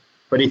runs.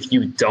 But if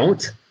you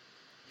don't,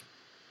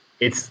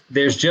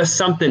 there's just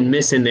something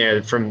missing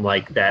there from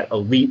like that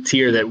elite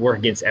tier that work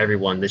against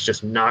everyone that's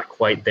just not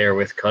quite there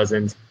with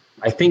Cousins.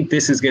 I think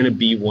this is going to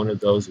be one of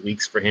those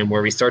weeks for him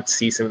where we start to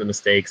see some of the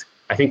mistakes.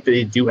 I think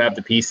they do have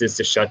the pieces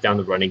to shut down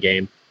the running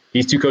game.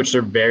 These two coaches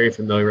are very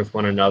familiar with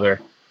one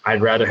another.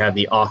 I'd rather have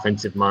the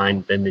offensive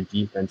mind than the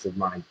defensive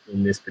mind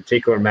in this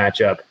particular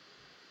matchup.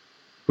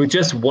 With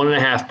just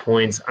 1.5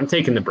 points, I'm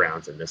taking the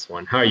Browns in this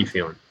one. How are you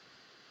feeling?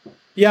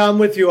 Yeah, I'm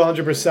with you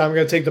 100%. I'm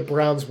going to take the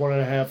Browns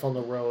 1.5 on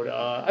the road.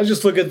 I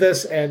just look at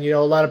this, and, a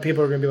lot of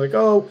people are going to be like,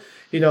 oh,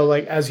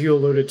 like as you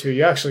alluded to,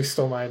 you actually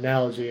stole my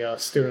analogy,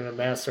 student and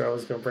master. I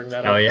was going to bring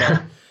that up. Oh,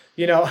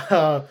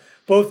 yeah.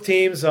 Both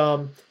teams,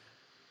 I'm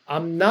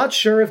not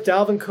sure if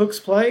Dalvin Cook's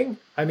playing.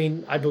 I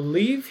mean, I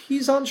believe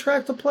he's on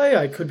track to play.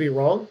 I could be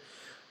wrong.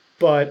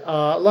 But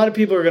a lot of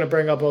people are going to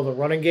bring up all the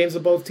running games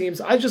of both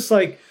teams. I just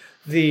like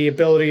the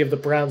ability of the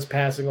Browns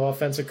passing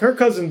offense. And Kirk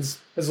Cousins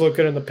has looked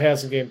good in the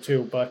passing game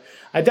too. But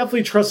I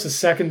definitely trust the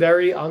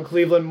secondary on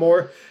Cleveland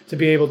more to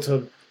be able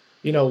to,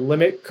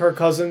 limit Kirk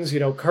Cousins.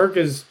 Kirk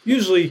is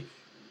usually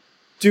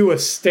due a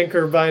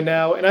stinker by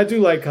now. And I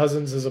do like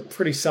Cousins as a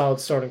pretty solid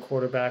starting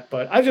quarterback.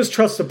 But I just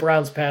trust the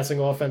Browns passing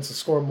offense to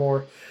score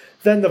more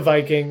than the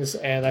Vikings,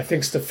 and I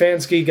think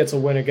Stefanski gets a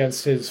win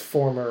against his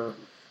former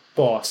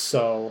boss.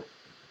 So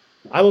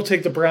I will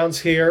take the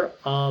Browns here.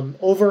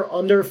 Over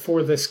under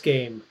for this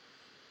game.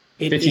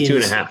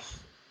 52.5.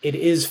 It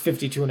is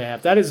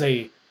 52.5. That is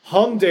a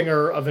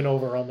humdinger of an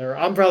over under.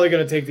 I'm probably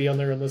going to take the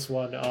under in this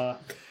one.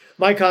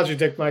 Might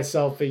contradict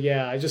myself, but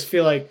yeah, I just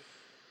feel like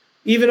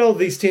even though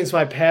these teams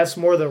might pass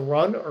more than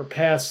run or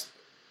pass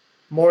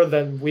more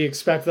than we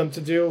expect them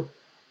to do,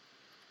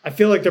 I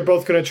feel like they're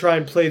both going to try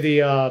and play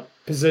the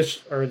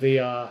position or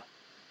the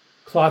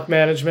clock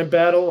management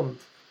battle. I'm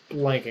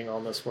blanking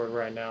on this word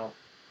right now.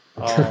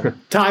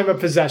 Time of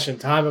possession.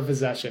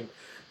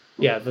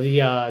 Yeah,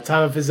 the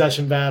time of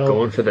possession battle.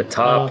 Going for the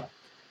top.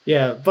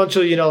 Yeah, a bunch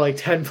of, like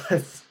 10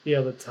 plus,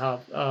 the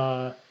top.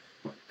 What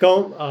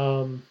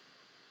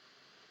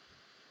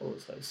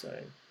was I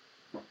saying?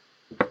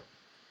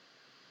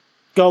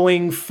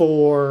 Going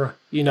for,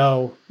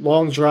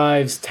 long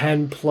drives,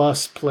 10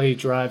 plus play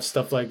drives,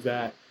 stuff like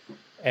that.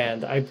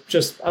 And I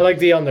like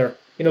the under.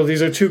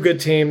 These are two good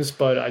teams,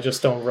 but I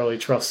just don't really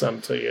trust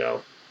them to,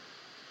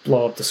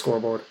 blow up the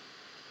scoreboard.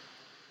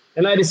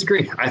 And I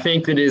disagree. I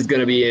think that it is going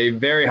to be a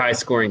very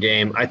high-scoring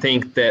game. I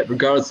think that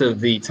regardless of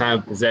the time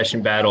of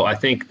possession battle, I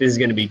think this is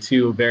going to be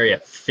two very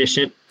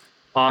efficient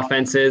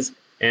offenses.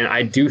 And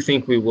I do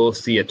think we will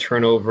see a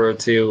turnover or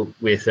two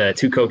with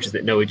two coaches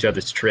that know each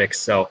other's tricks.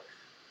 So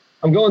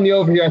I'm going the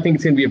over here. I think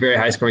it's going to be a very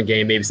high-scoring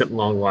game, maybe something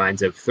along the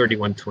lines of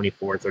 31-24,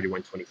 31-27,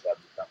 something like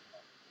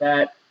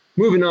that.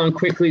 Moving on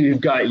quickly,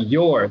 we've got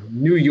your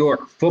New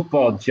York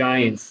Football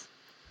Giants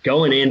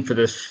going in for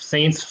the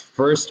Saints'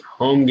 first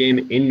home game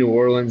in New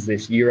Orleans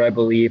this year, I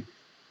believe.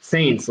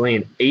 Saints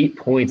laying 8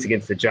 points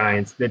against the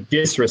Giants. The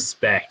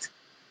disrespect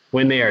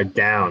when they are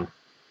down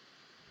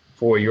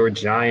for your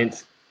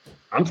Giants.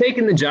 I'm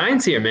taking the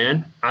Giants here,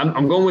 man.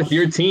 I'm going with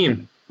your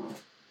team.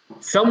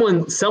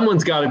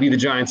 Someone's got to be the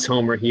Giants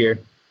homer here.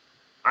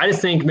 I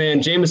just think, man,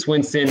 Jameis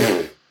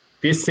Winston,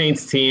 this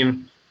Saints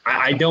team,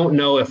 I don't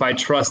know if I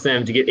trust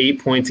them to get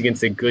 8 points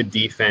against a good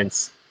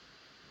defense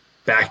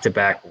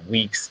back-to-back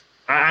weeks.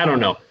 I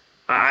don't know.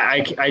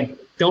 I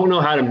don't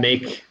know how to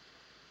make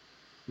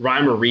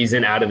rhyme or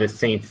reason out of the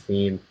Saints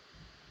team.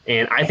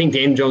 And I think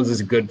Daniel Jones is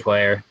a good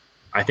player.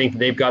 I think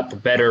they've got the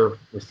better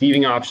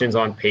receiving options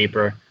on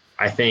paper.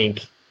 I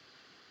think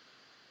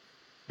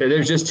that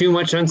there's just too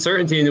much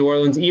uncertainty in New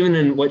Orleans, even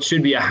in what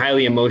should be a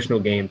highly emotional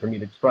game, for me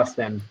to trust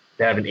them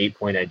to have an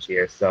 8-point edge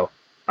here. So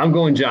I'm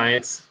going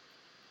Giants.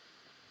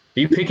 Are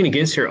you picking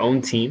against your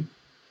own team?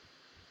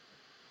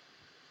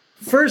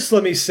 First,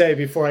 let me say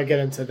before I get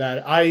into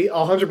that, I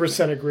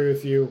 100% agree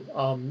with you.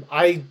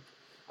 I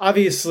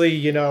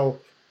obviously,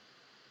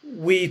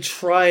 we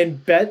try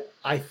and bet.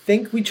 I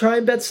think we try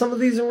and bet some of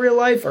these in real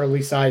life, or at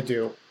least I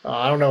do.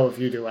 I don't know if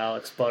you do,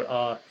 Alex,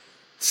 but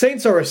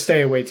Saints are a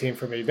stay-away team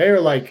for me. They are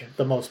like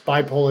the most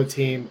bipolar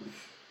team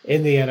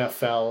in the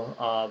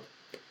NFL.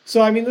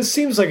 So, I mean, this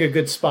seems like a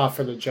good spot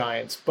for the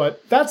Giants,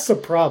 but that's the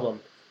problem.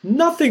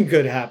 Nothing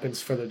good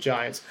happens for the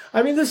Giants.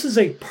 I mean, this is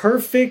a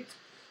perfect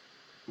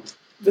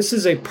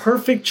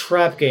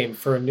trap game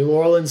for a New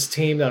Orleans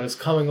team that is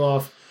coming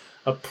off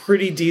a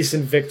pretty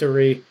decent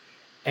victory.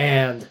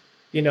 And,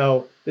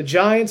 the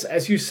Giants,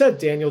 as you said,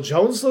 Daniel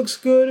Jones looks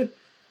good.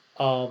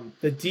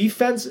 The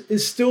defense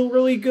is still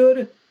really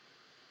good.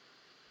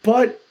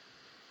 But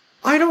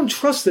I don't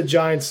trust the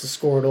Giants to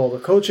score at all. The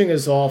coaching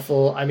is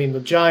awful. I mean,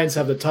 the Giants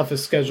have the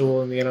toughest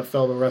schedule in the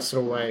NFL the rest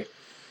of the way.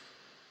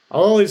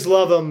 I'll always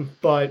love them,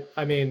 but,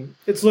 I mean,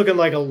 it's looking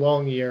like a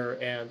long year.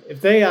 And if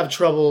they have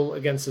trouble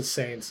against the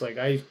Saints, like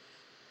I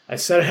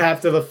said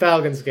after the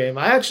Falcons game,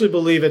 I actually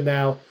believe it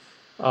now.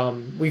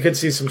 We could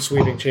see some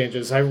sweeping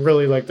changes. I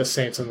really like the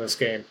Saints in this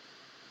game.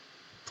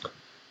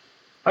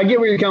 I get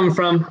where you're coming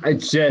from.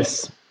 It's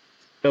just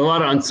a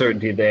lot of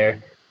uncertainty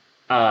there.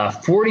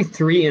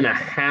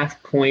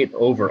 43.5 point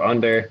over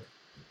under.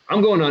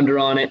 I'm going under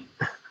on it.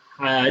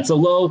 It's a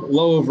low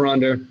over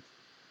under.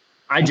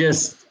 I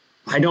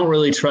don't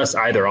really trust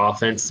either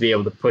offense to be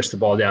able to push the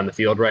ball down the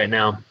field right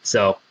now.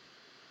 So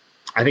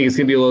I think it's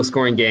going to be a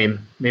low-scoring game,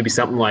 maybe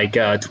something like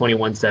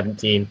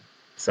 21-17.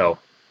 So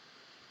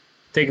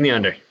taking the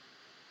under.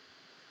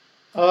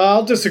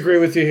 I'll disagree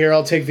with you here.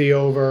 I'll take the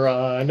over.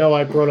 I know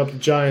I brought up the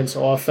Giants'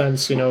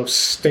 offense,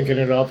 stinking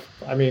it up.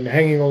 I mean,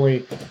 hanging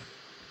only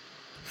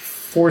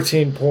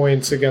 14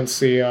 points against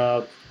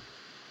the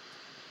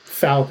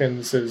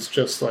Falcons is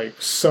just like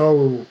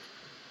so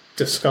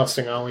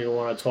disgusting. I don't even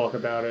want to talk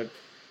about it.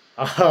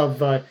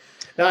 But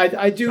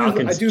I do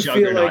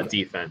feel like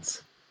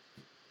defense.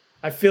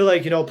 I feel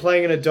like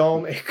playing in a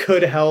dome, it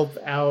could help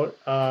out.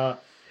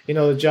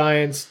 The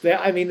Giants.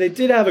 They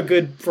did have a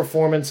good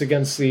performance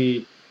against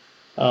the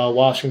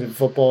Washington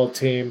football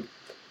team,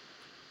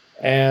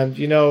 and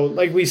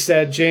like we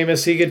said,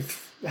 Jameis, he could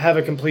have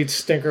a complete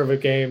stinker of a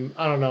game.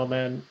 I don't know,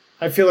 man.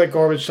 I feel like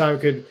garbage time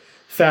could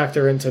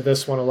factor into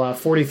this one a lot.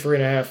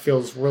 43.5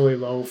 feels really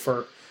low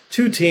for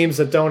two teams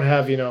that don't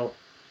have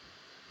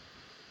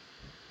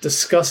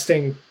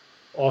disgusting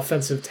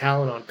offensive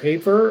talent on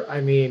paper.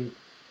 I mean,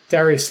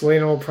 Darius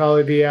Slayton will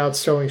probably be out.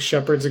 Sterling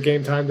Shepard's a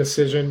game time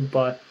decision,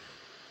 but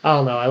I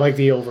don't know. I like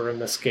the over in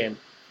this game.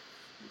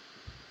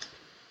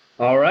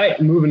 All right,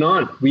 moving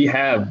on. We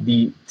have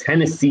the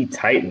Tennessee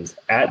Titans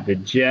at the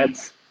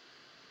Jets,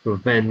 who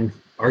have been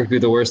arguably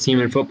the worst team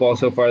in football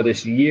so far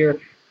this year.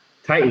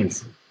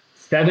 Titans,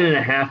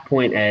 7.5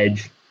 point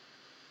edge.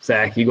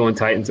 Zach, you going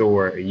Titans,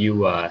 or are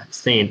you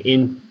staying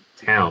in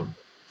town,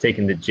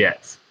 taking the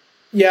Jets?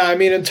 Yeah, I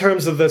mean, in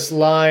terms of this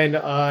line,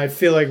 I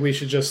feel like we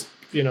should just,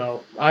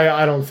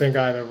 I don't think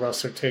either of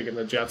us are taking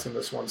the Jets in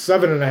this one.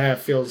 7.5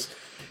 feels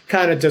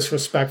kind of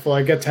disrespectful.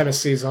 I get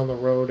Tennessee's on the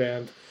road,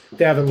 and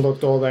they haven't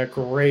looked all that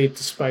great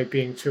despite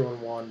being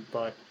 2-1.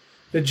 But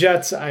the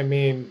Jets, I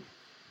mean,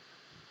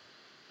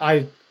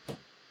 I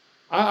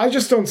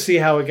just don't see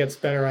how it gets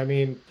better. I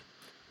mean,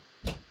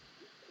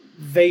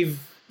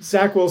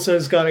 Zach Wilson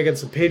has gone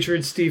against the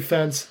Patriots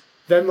defense.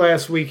 Then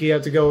last week he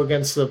had to go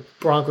against the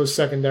Broncos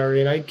secondary.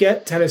 And I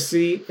get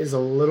Tennessee is a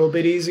little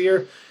bit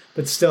easier,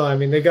 but still, I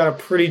mean, they got a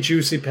pretty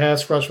juicy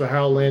pass rush with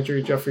Harold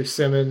Landry, Jeffrey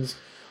Simmons,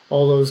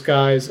 all those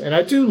guys. And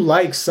I do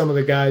like some of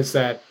the guys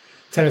that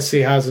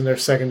Tennessee has in their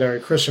secondary.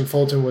 Christian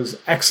Fulton was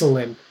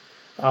excellent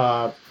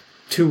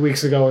 2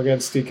 weeks ago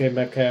against DK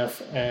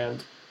Metcalf.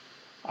 And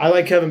I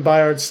like Kevin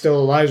Byard still.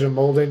 Elijah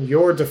Molden,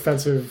 your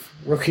defensive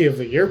rookie of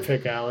the year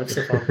pick, Alex,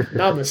 if I'm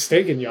not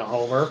mistaken, you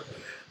homer.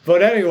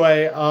 But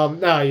anyway, I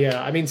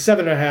mean,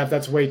 7.5,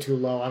 that's way too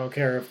low. I don't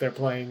care if they're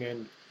playing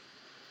in,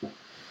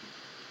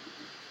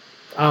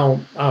 I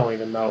don't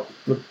even know.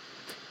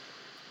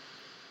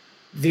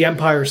 the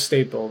Empire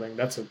State Building.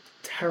 That's a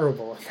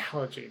terrible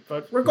analogy,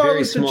 but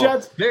regardless, the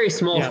Jets very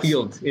small Yes.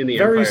 field in the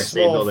very Empire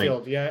State small Building.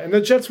 field, yeah, and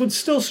the Jets would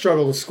still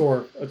struggle to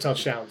score a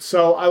touchdown.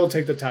 So I will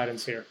take the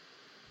Titans here.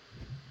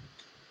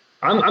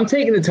 I'm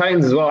taking the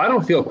Titans as well. I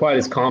don't feel quite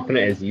as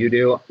confident as you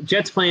do.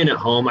 Jets playing at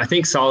home. I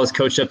think Saleh's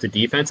coached up the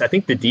defense. I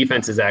think the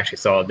defense is actually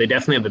solid. They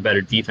definitely have the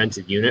better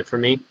defensive unit for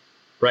me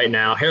right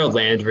now. Harold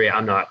Landry,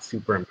 I'm not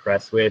super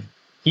impressed with.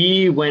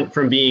 He went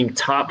from being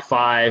top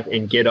 5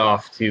 in get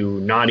off to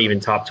not even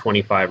top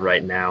 25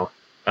 right now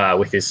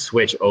with his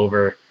switch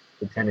over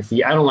to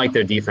Tennessee. I don't like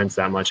their defense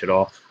that much at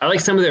all. I like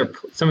some of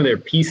their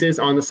pieces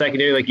on the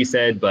secondary, like you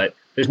said, but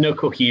there's no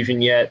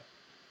cohesion yet.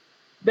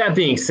 That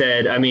being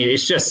said, I mean,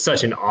 it's just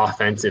such an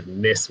offensive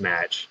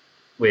mismatch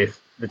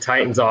with the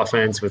Titans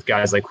offense with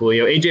guys like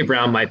Julio. A.J.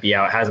 Brown might be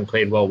out, hasn't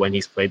played well when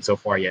he's played so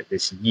far yet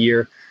this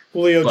year.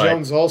 Julio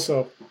Jones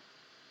also.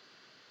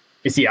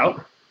 Is he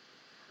out?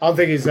 I don't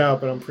think he's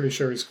out, but I'm pretty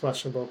sure he's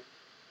questionable.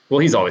 Well,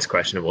 he's always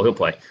questionable. He'll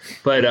play.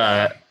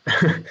 But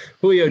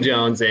Julio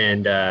Jones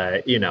and,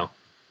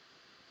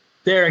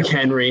 Derrick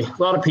Henry, a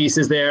lot of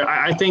pieces there.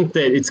 I think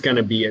that it's going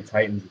to be a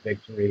Titans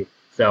victory.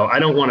 So I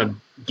don't want to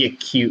get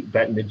cute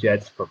betting the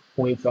Jets for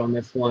points on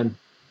this one.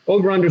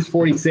 Over-under's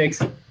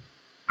 46.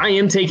 I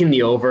am taking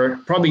the over,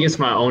 probably against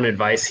my own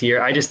advice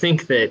here. I just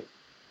think that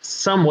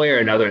some way or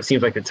another, it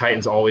seems like the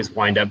Titans always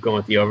wind up going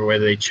with the over,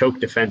 whether they choke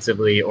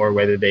defensively or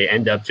whether they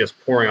end up just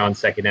pouring on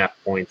second half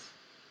points.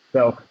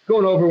 So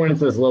going over when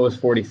it's as low as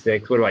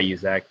 46. What do I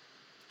use, Zach?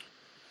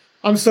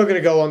 I'm still going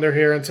to go under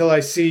here until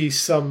I see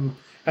some,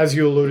 as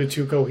you alluded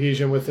to,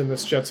 cohesion within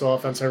this Jets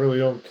offense. I really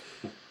don't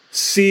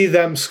see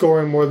them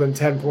scoring more than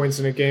 10 points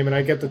in a game, and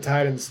I get the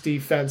Titans'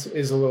 defense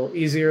is a little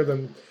easier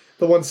than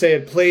the ones they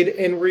had played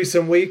in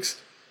recent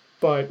weeks.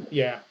 But,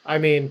 yeah, I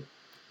mean,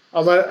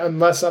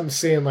 unless I'm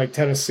seeing, like,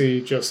 Tennessee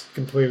just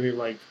completely,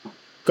 like,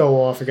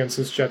 go off against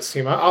this Jets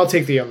team, I'll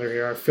take the under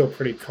here. I feel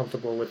pretty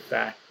comfortable with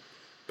that.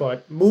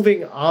 But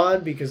moving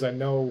on, because I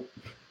know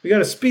we got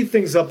to speed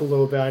things up a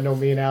little bit. I know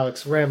me and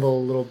Alex ramble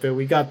a little bit.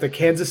 We got the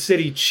Kansas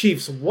City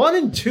Chiefs,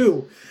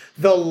 1-2.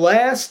 The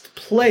last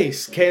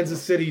place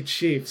Kansas City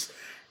Chiefs.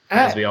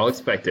 As we all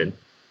expected.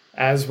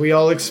 As we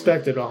all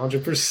expected,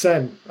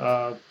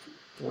 100%.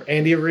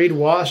 Andy Reid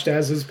washed,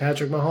 as is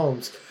Patrick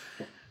Mahomes.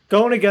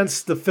 Going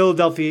against the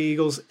Philadelphia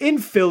Eagles in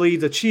Philly,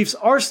 the Chiefs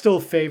are still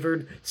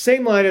favored.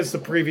 Same line as the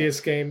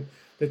previous game.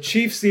 The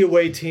Chiefs, the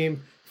away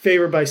team,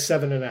 favored by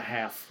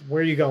 7.5.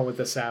 Where are you going with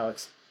this,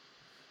 Alex?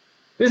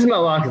 This is my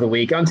lock of the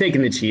week. I'm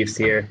taking the Chiefs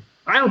here.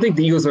 I don't think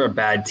the Eagles are a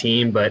bad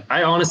team, but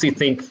I honestly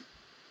think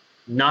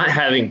not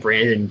having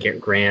Brandon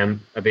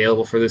Graham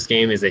available for this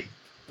game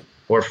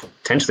or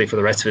potentially for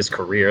the rest of his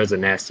career as a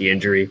nasty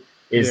injury,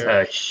 is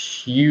a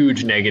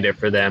huge negative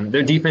for them.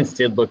 Their defense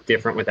did look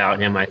different without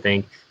him, I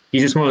think.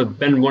 He's just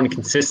been one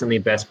consistently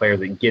best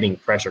players at getting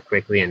pressure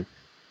quickly, and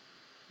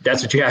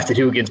that's what you have to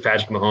do against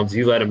Patrick Mahomes.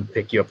 You let him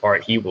pick you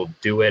apart, he will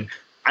do it.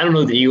 I don't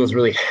know if the Eagles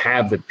really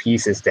have the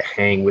pieces to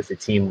hang with a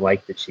team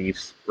like the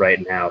Chiefs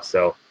right now.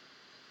 So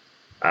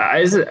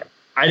I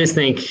just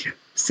think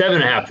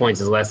 7.5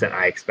 points is less than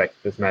I expected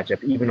this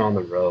matchup, even on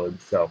the road.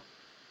 So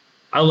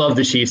I love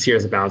the Chiefs here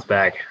as a bounce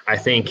back. I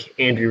think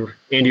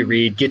Andy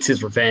Reid gets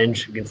his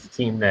revenge against the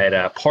team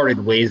that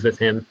parted ways with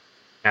him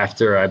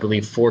after, I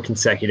believe, 4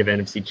 consecutive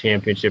NFC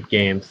Championship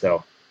games.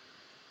 So,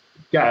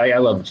 yeah, I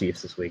love the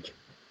Chiefs this week.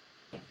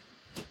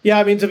 Yeah,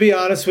 I mean, to be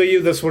honest with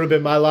you, this would have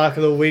been my lock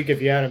of the week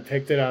if you hadn't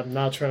picked it. I'm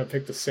not trying to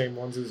pick the same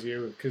ones as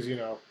you because,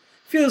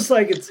 feels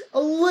like it's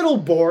a little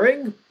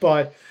boring,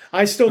 but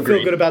I still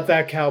feel good about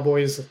that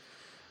Cowboys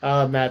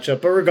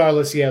matchup. But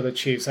regardless, yeah, the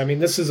Chiefs. I mean,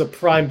 this is a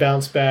prime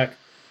bounce back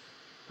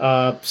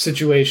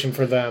situation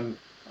for them.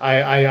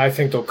 I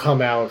think they'll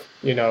come out,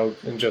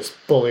 and just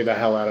bully the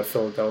hell out of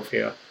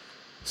Philadelphia.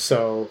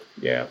 So,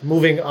 yeah,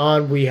 moving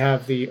on, we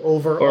have the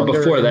over. Or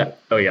before that.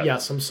 Oh, yeah.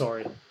 Yes, I'm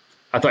sorry.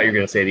 I thought you were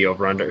going to say the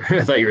over-under.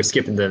 I thought you were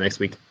skipping to the next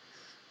week.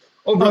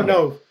 Oh,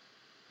 no.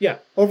 Yeah,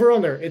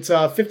 over-under. It's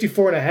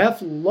 54.5,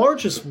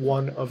 largest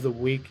one of the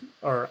week,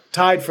 or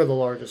tied for the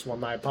largest one,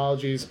 my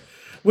apologies,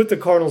 with the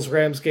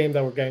Cardinals-Rams game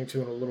that we're getting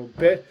to in a little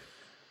bit.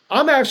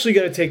 I'm actually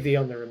going to take the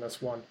under in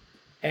this one.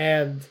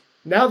 And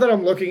now that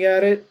I'm looking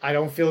at it, I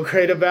don't feel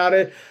great about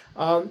it.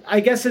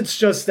 I guess it's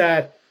just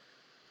that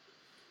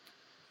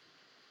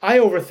I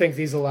overthink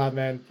these a lot,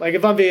 man. Like,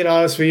 if I'm being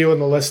honest with you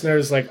and the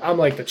listeners, I'm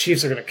like, the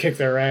Chiefs are going to kick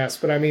their ass.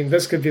 But, I mean,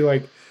 this could be,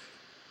 like,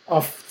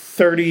 a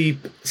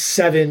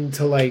 37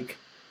 to,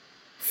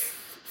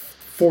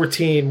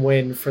 14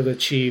 win for the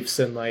Chiefs.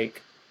 And,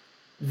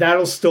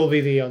 that'll still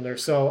be the under.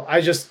 So,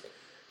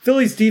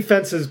 Philly's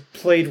defense has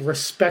played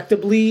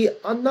respectably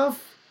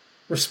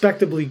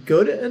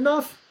good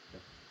enough.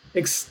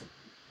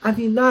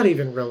 Not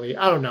even really.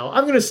 I don't know.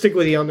 I'm going to stick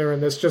with the under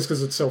in this just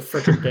because it's so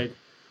freaking big.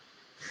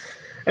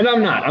 And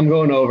I'm not. I'm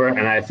going over,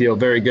 and I feel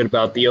very good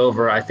about the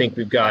over. I think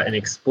we've got an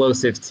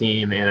explosive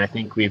team, and I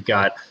think we've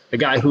got a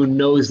guy who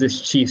knows this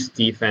Chiefs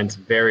defense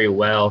very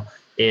well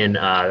in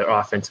their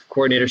offensive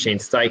coordinator, Shane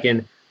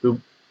Steichen,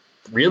 who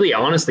really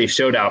honestly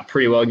showed out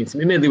pretty well against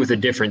them, admittedly with a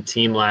different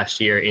team last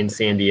year in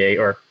San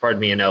Diego, or pardon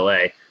me, in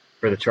LA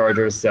for the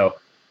Chargers. So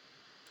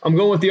I'm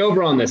going with the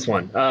over on this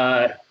one.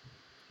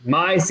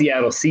 My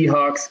Seattle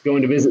Seahawks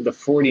going to visit the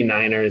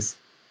 49ers.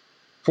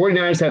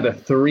 49ers have a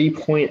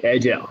 3-point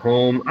edge at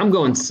home. I'm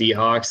going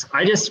Seahawks.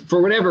 I just,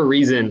 for whatever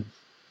reason,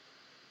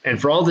 and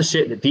for all the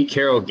shit that Pete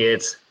Carroll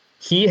gets,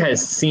 he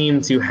has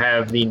seemed to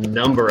have the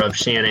number of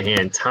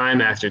Shanahan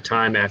time after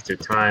time after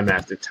time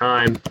after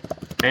time.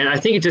 And I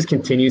think it just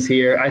continues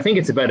here. I think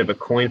it's a bit of a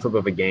coin flip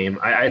of a game.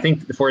 I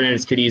think the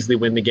 49ers could easily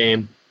win the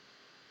game.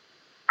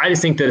 I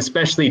just think that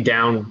especially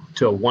down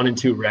to a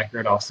 1-2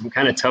 record off some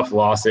kind of tough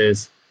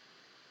losses,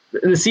 the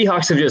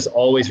Seahawks have just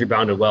always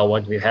rebounded well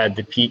once we've had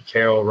the Pete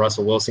Carroll,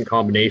 Russell Wilson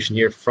combination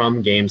here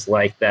from games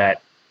like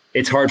that.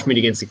 It's hard for me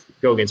to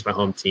go against my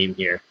home team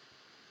here.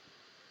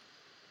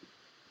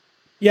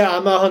 Yeah,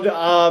 I'm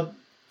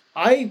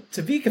 100.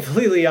 To be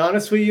completely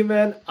honest with you,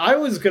 man, I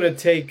was gonna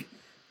take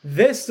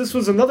this. This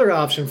was another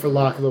option for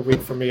lock of the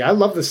week for me. I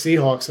love the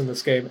Seahawks in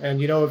this game,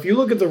 and if you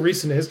look at the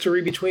recent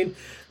history between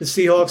the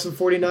Seahawks and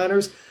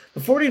 49ers,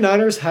 the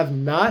 49ers have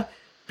not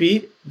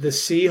beat the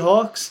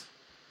Seahawks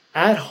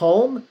at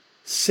home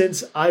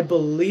since, I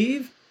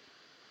believe,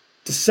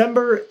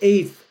 December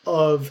 8th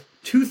of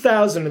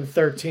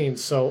 2013.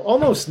 So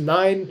almost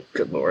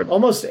Good Lord.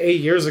 almost 8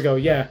 years ago.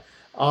 Yeah.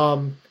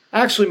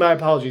 Actually, my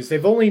apologies.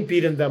 They've only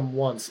beaten them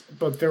once,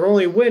 but their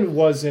only win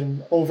was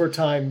an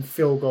overtime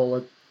field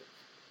goal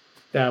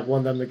that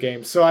won them the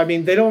game. So, I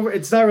mean,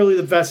 it's not really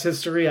the best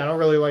history. I don't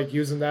really like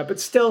using that,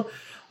 but still,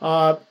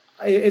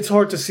 it's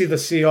hard to see the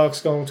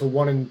Seahawks going to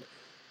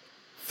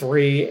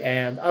 1-3.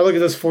 And I look at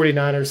this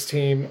 49ers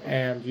team,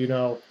 and,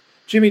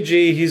 Jimmy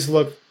G, he's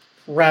looked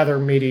rather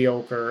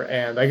mediocre,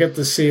 and I get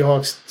the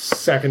Seahawks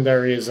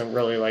secondary isn't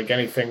really like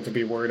anything to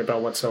be worried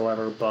about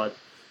whatsoever, but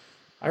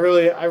I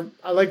like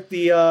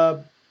I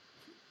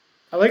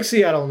like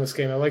Seattle in this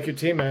game. I like your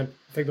team, man.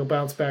 I think they'll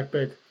bounce back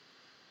big.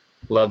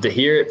 Love to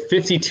hear it.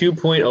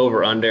 52-point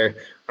over under.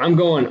 I'm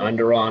going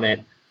under on it.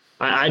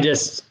 I've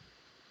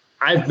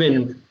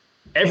been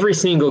every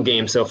single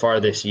game so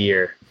far this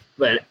year,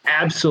 been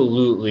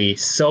absolutely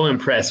so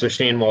impressed with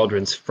Shane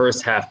Waldron's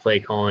first half play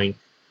calling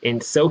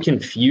and so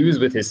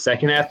confused with his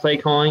second half play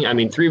calling. I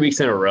mean, 3 weeks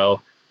in a row,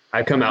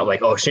 I come out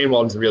like, oh, Shane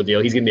Waldron's the real deal.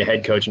 He's going to be a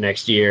head coach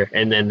next year.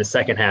 And then the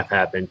second half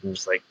happened. I'm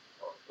just like,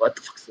 what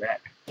the fuck's that?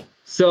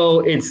 So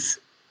it's,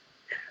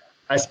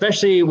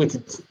 especially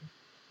with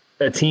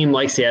a team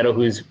like Seattle,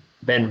 who's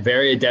been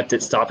very adept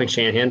at stopping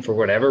Shanahan for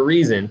whatever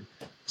reason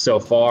so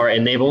far,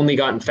 and they've only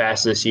gotten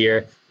fast this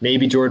year.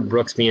 Maybe Jordan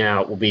Brooks being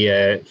out will be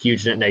a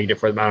huge net negative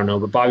for them. I don't know.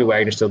 But Bobby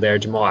Wagner's still there.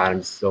 Jamal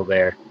Adams is still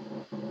there.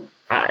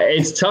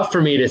 It's tough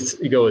for me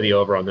to go with the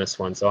over on this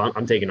one, so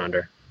I'm taking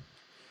under.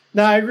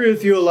 No, I agree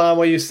with you a lot on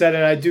what you said,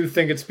 and I do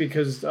think it's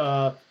because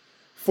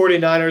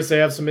 49ers, they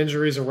have some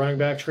injuries. A running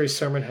back, Trey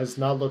Sermon, has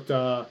not looked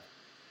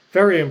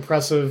very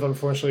impressive,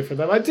 unfortunately, for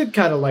them. I did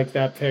kind of like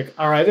that pick.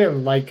 All right, I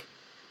didn't like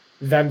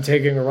them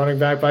taking a running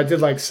back, but I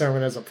did like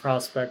Sermon as a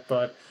prospect.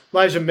 But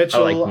Elijah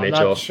Mitchell, I like Mitchell.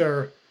 I'm not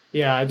sure.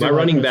 Yeah, I do. My like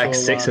running Mitchell back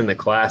 6 in the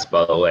class,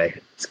 by the way.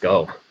 Let's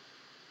go.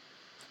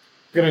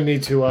 Gonna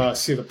need to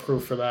see the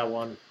proof for that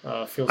one.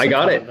 I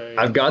got it.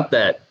 I've got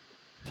that.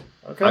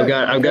 Okay.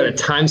 I've got a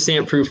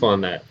timestamp proof on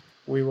that.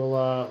 We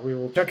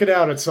will check it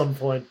out at some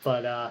point.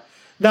 But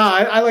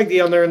I like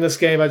the under in this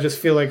game. I just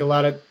feel like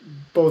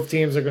both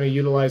teams are going to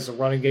utilize the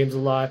running games a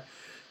lot.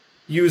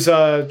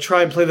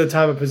 Try and play the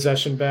time of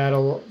possession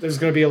battle. There's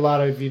going to be a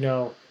lot of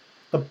the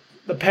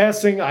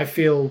passing. I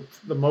feel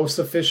the most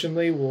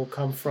efficiently will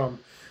come from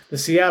the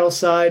Seattle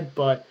side,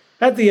 but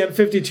at the end,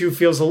 52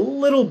 feels a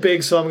little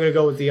big, so I'm going to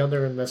go with the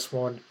under in this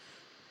one.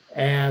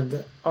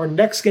 And our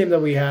next game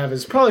that we have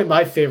is probably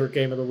my favorite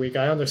game of the week.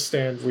 I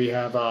understand we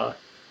have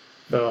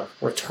the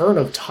return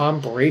of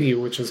Tom Brady,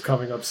 which is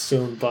coming up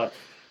soon, but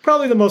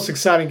probably the most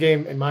exciting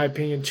game, in my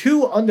opinion.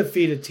 Two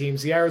undefeated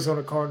teams, the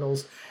Arizona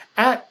Cardinals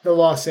at the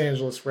Los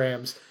Angeles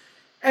Rams.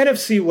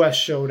 NFC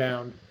West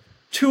showdown.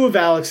 Two of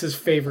Alex's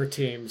favorite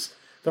teams.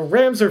 The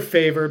Rams are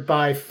favored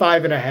by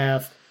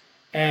 5.5.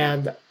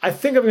 And I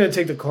think I'm going to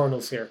take the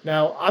Cardinals here.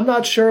 Now, I'm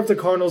not sure if the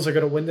Cardinals are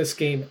going to win this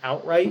game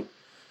outright,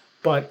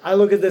 but I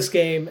look at this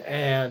game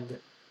and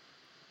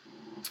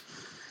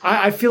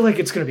I feel like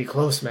it's going to be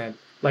close, man.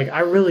 Like,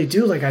 I really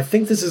do. Like, I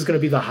think this is going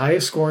to be the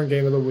highest scoring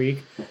game of the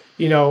week.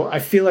 I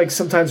feel like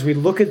sometimes we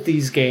look at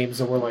these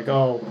games and we're like,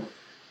 oh,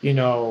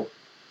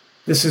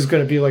 this is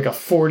going to be like a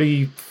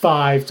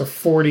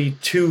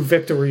 45-42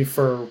 victory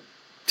for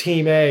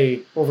Team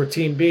A over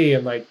Team B.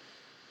 And, like,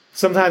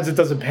 sometimes it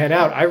doesn't pan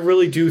out. I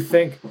really do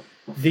think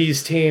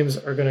these teams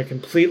are going to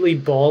completely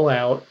ball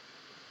out,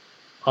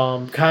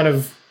 kind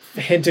of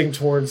hinting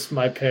towards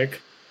my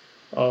pick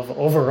of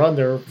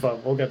over-under,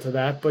 but we'll get to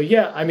that. But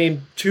yeah, I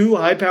mean, two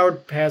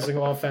high-powered passing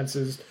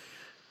offenses.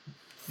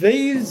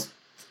 These,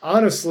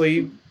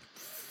 honestly,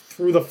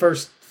 through the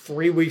first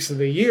 3 weeks of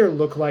the year,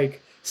 look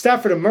like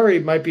Stafford and Murray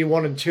might be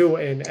 1-2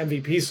 in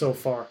MVP so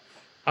far.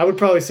 I would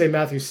probably say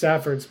Matthew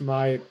Stafford's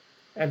my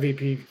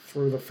MVP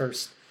through the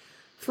first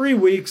 3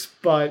 weeks,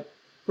 but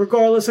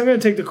regardless, I'm going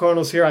to take the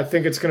Cardinals here. I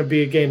think it's going to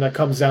be a game that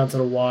comes down to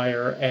the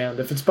wire, and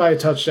if it's by a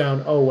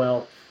touchdown, oh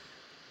well.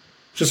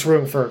 Just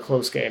rooting for a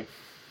close game.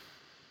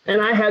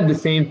 And I had the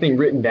same thing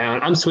written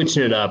down. I'm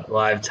switching it up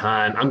live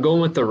time. I'm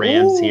going with the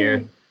Rams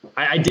here.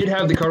 I did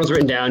have the Cardinals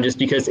written down just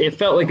because it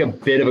felt like a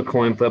bit of a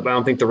coin flip. I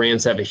don't think the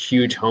Rams have a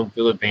huge home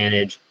field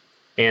advantage.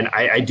 And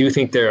I do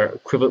think they're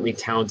equivalently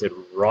talented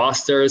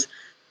rosters.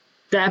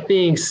 That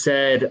being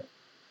said,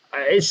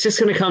 it's just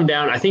going to come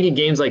down. I think in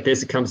games like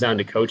this, it comes down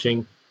to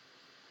coaching.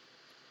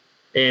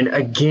 And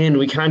again,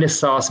 we kind of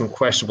saw some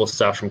questionable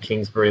stuff from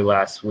Kingsbury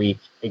last week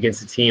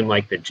against a team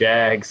like the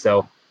Jags.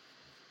 So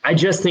I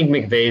just think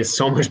McVay is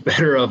so much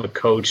better of a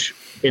coach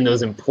in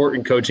those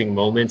important coaching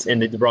moments. And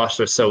the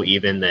roster is so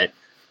even that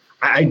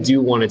I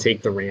do want to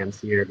take the Rams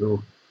here,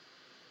 who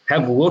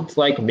have looked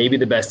like maybe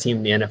the best team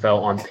in the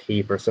NFL on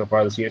paper so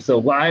far this year. So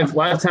live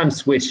time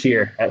switch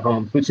here at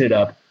home, switching it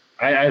up.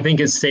 I think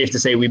it's safe to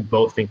say we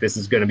both think this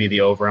is going to be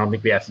the over. I don't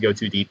think we have to go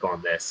too deep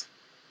on this.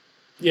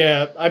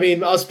 Yeah, I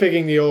mean, us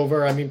picking the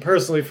over, I mean,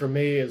 personally for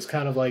me, it's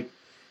kind of like,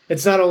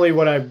 it's not only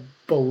what I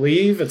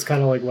believe, it's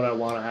kind of like what I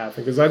want to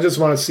happen, because I just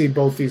want to see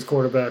both these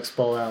quarterbacks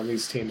ball out and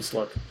these teams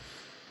look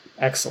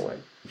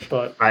excellent.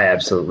 But I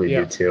absolutely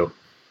do too.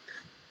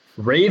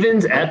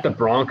 Ravens at the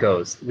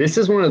Broncos. This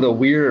is one of the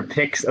weirder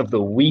picks of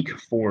the week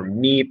for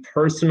me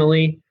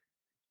personally.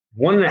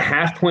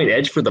 1.5 point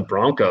edge for the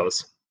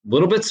Broncos. A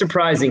little bit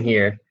surprising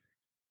here.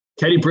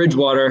 Teddy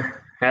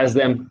Bridgewater has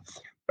them,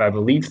 I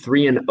believe,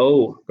 3-0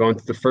 going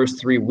through the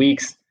first 3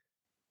 weeks.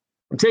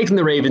 I'm taking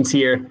the Ravens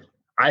here.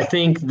 I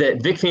think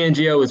that Vic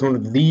Fangio is one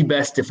of the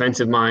best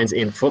defensive minds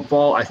in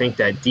football. I think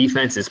that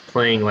defense is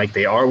playing like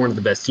they are one of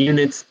the best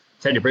units.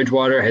 Teddy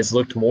Bridgewater has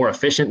looked more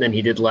efficient than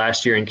he did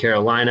last year in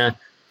Carolina.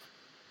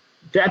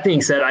 That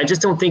being said, I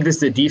just don't think this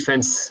is a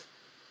defense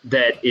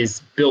that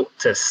is built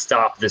to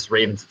stop this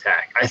Ravens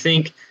attack. I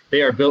think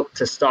they are built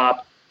to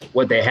stop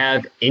what they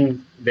have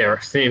in their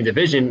same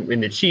division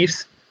in the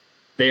Chiefs.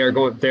 They are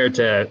going there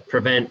to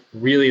prevent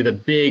really the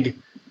big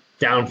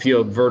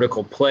downfield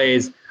vertical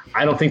plays.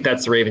 I don't think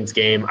that's the Ravens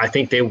game. I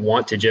think they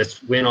want to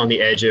just win on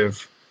the edge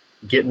of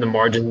getting the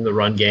margin in the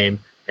run game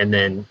and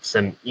then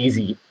some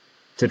easy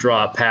to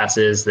draw up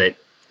passes that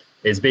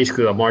is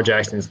basically Lamar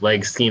Jackson's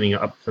legs scheming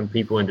up some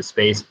people into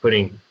space,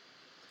 putting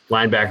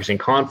linebackers in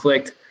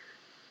conflict.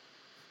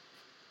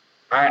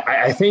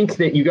 I think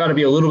that you got to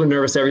be a little bit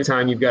nervous every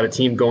time you've got a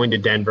team going to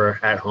Denver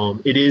at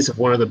home. It is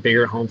one of the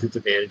bigger home field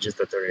advantages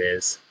that there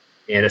is,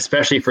 and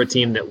especially for a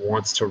team that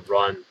wants to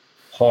run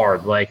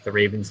hard like the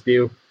Ravens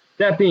do.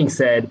 That being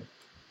said,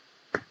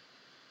 it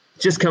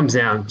just comes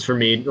down for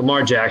me,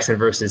 Lamar Jackson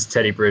versus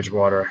Teddy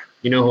Bridgewater.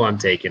 You know who I'm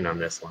taking on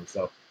this one.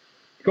 So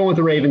going with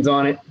the Ravens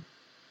on it.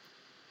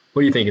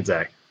 What are you thinking,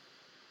 Zach?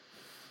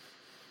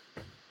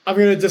 I'm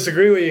going to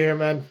disagree with you here,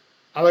 man.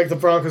 I like the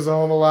Broncos at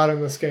home a lot in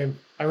this game.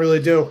 I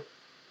really do.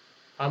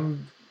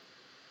 I'm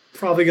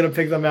probably going to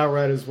pick them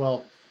outright as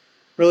well.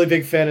 Really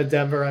big fan of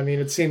Denver. I mean,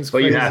 it seems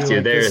crazy. Well, you have to.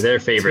 Like they're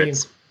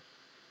favorites. Team.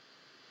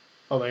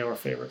 Oh, they are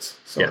favorites.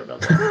 Sorry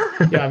about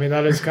that. Yeah, I mean,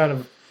 that is kind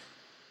of...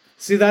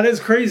 See, that is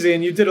crazy,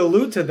 and you did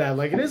allude to that.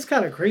 Like, it is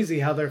kind of crazy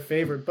how they're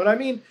favored. But, I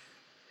mean,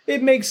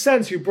 it makes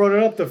sense. You brought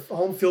it up, the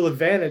home field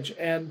advantage.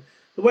 And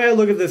the way I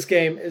look at this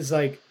game is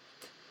like,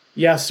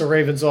 yes, the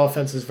Ravens'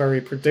 offense is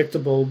very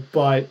predictable,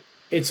 but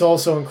it's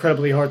also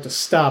incredibly hard to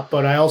stop.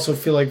 But I also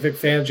feel like Vic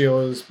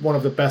Fangio is one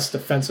of the best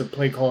defensive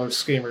play caller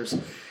schemers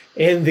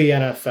in the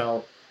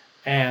NFL.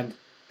 And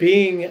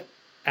being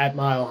at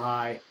Mile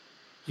High,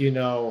 you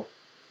know,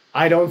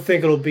 I don't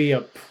think it'll be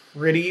a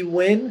pretty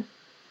win,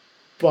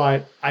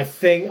 but I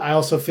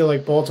also feel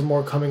like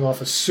Baltimore coming off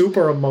a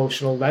super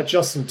emotional, that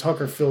Justin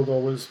Tucker field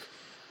goal was,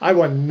 I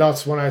went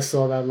nuts when I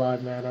saw that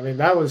live, man. I mean,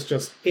 that was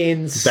just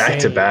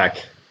insane.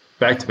 Back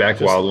to back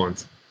wild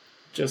ones.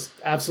 Just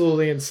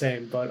absolutely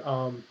insane. But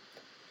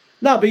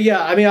but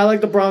yeah, I mean, I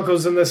like the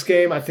Broncos in this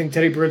game. I think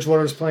Teddy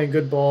Bridgewater is playing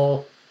good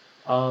ball.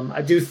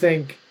 I do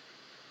think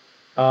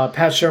Pat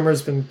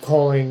Shurmur's been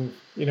calling,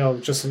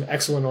 just an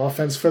excellent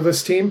offense for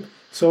this team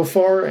so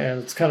far,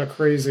 and it's kind of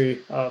crazy,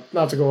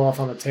 not to go off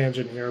on a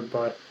tangent here,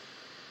 but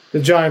the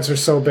Giants are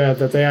so bad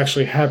that they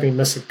actually have me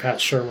missing Pat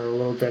Shurmur a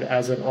little bit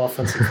as an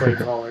offensive play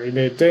caller. He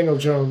made Daniel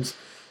Jones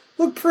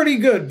look pretty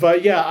good,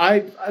 but yeah,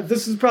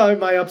 this is probably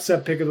my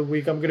upset pick of the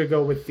week. I'm going to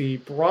go with the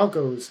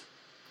Broncos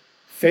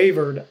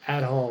favored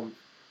at home.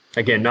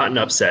 Again, not an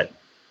upset,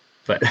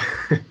 but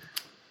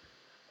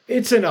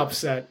it's an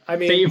upset. I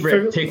mean,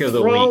 favorite pick of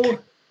the week.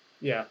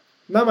 Yeah,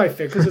 not my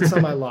pick because it's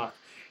not my lock.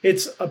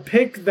 It's a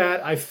pick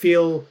that I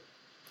feel.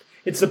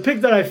 It's the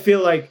pick that I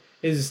feel like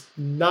is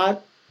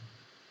not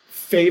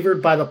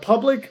favored by the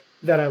public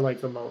that I like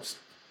the most.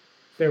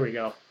 There we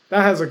go.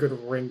 That has a good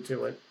ring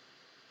to it.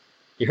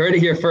 You heard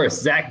it here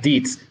first. Zach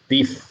Dietz,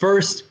 the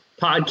first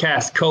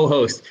podcast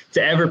co-host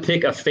to ever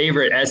pick a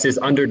favorite as his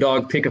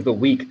underdog pick of the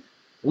week.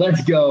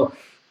 Let's go.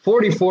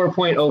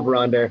 44-point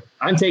over-under.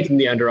 I'm taking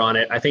the under on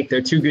it. I think they're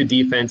two good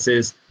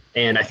defenses,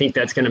 and I think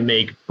that's going to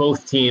make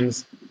both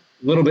teams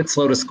a little bit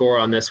slow to score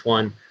on this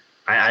one.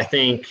 I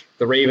think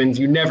the Ravens,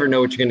 you never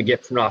know what you're going to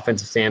get from an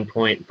offensive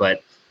standpoint,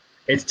 but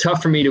it's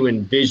tough for me to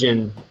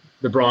envision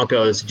the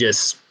Broncos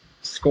just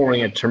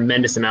scoring a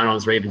tremendous amount on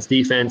this Ravens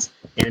defense,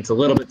 and it's a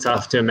little bit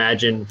tough to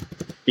imagine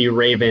the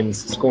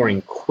Ravens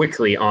scoring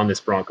quickly on this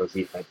Broncos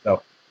defense.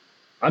 So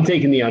I'm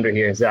taking the under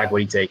here. Zach, what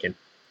are you taking?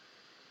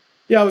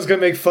 Yeah, I was going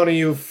to make fun of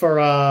you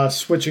for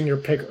switching your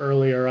pick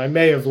earlier. I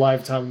may have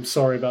live time. I'm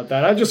sorry about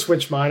that. I just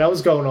switched mine. I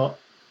was going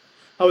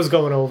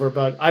over,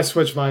 but I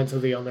switched mine to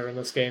the under in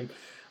this game.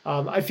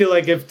 I feel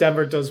like if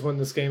Denver does win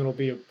this game, it'll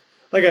be,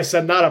 like I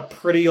said, not a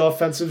pretty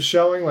offensive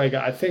showing. Like,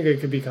 I think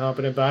it could be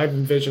competent, but I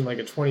envision like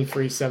a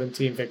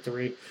 23-17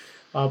 victory.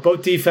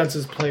 Both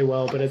defenses play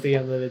well, but at the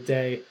end of the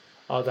day,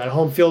 that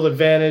home field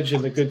advantage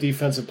and the good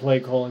defensive play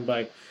calling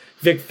by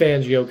Vic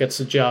Fangio gets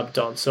the job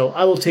done. So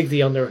I will take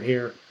the under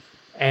here.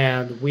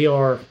 And we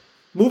are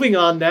moving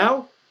on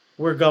now.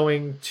 We're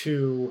going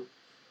to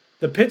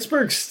the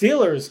Pittsburgh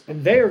Steelers,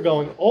 and they are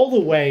going all the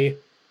way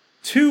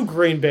to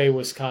Green Bay,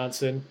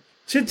 Wisconsin,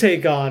 to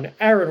take on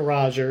Aaron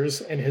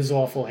Rodgers and his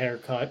awful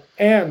haircut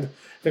and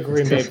the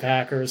Green Bay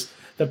Packers.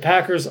 The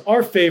Packers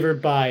are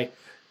favored by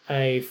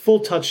a full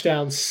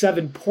touchdown,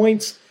 7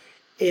 points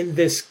in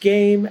this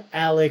game.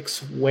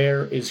 Alex,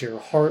 where is your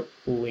heart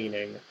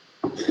leaning?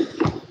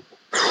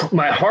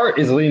 My heart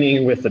is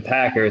leaning with the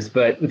Packers,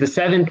 but with a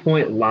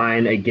 7-point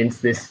line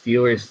against this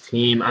Steelers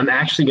team, I'm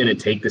actually going to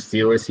take the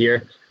Steelers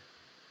here.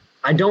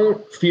 I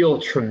don't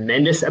feel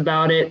tremendous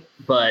about it,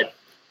 but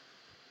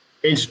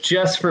it's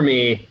just for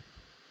me,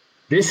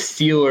 this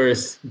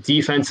Steelers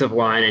defensive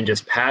line and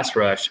just pass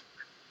rush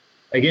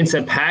against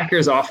a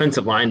Packers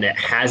offensive line that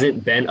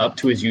hasn't been up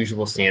to his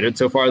usual standard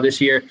so far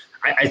this year.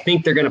 I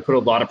think they're going to put a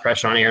lot of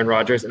pressure on Aaron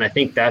Rodgers, and I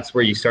think that's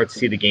where you start to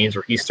see the games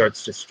where he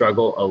starts to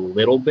struggle a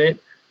little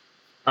bit.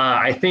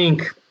 I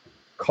think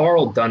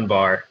Carl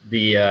Dunbar,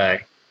 the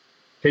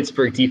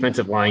Pittsburgh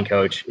defensive line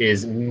coach,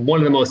 is one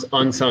of the most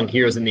unsung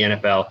heroes in the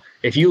NFL.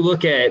 If you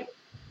look at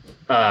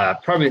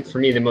probably for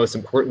me the most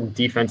important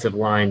defensive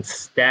line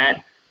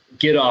stat,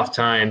 get off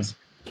times,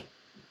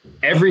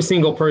 every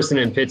single person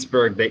in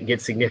Pittsburgh that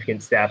gets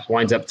significant snaps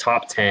winds up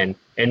top 10.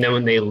 And then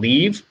when they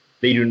leave,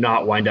 they do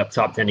not wind up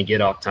top 10 to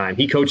get off time.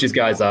 He coaches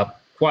guys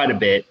up quite a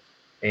bit.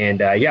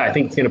 And, I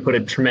think it's going to put a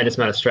tremendous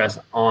amount of stress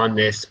on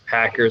this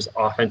Packers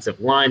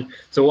offensive line.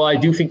 So while I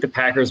do think the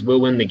Packers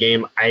will win the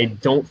game, I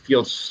don't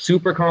feel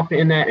super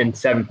confident in that, and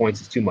 7 points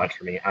is too much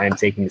for me. I am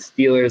taking the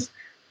Steelers.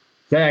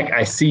 Zach,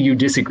 I see you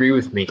disagree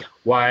with me.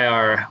 Why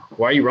are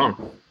you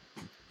wrong?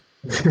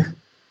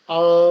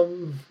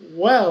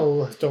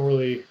 Well, don't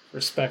really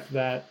respect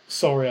that.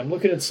 Sorry, I'm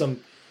looking at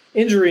some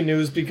injury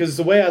news because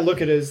the way I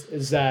look at it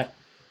is that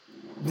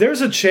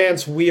there's a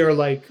chance we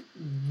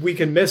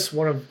can miss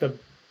one of the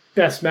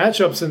best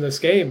matchups in this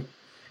game.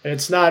 And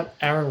it's not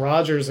Aaron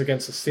Rodgers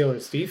against the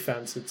Steelers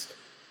defense. It's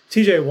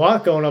TJ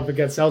Watt going up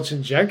against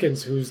Elgton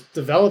Jenkins, who's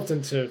developed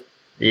into,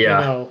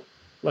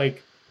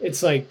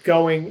 it's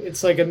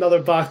like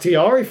another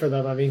Bakhtiari for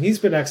them. I mean, he's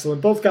been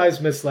excellent. Both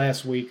guys missed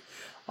last week.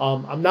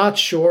 I'm not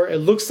sure. It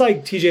looks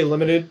like TJ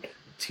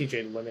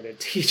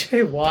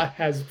Watt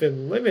has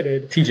been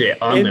limited. TJ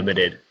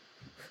Unlimited.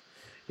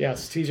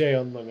 Yes,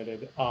 TJ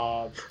Unlimited.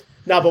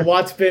 But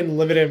Watt's been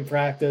limited in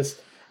practice.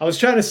 I was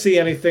trying to see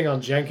anything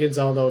on Jenkins.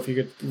 I don't know if you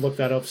could look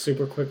that up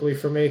super quickly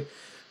for me.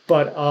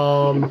 But,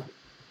 I'm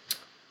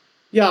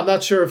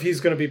not sure if he's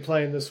going to be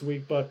playing this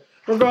week. But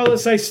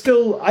regardless, I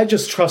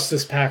just trust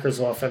this Packers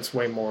offense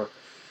way more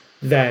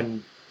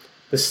than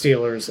the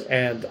Steelers.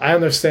 And I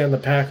understand the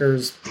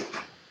Packers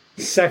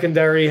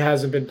secondary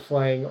hasn't been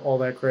playing all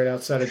that great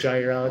outside of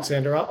Jair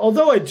Alexander.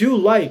 Although I do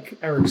like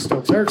Eric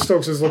Stokes. Eric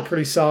Stokes has looked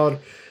pretty solid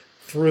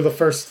through the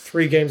first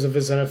 3 games of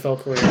his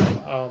NFL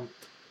career.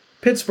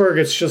 Pittsburgh,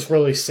 it's just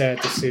really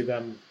sad to see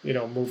them,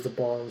 move the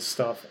ball and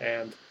stuff.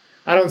 And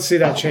I don't see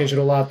that changing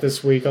a lot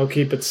this week. I'll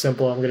keep it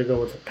simple. I'm going to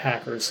go with the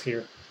Packers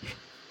here.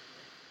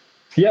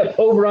 Yep,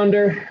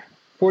 over-under,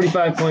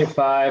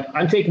 45.5.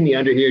 I'm taking the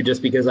under here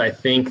just because I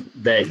think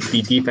that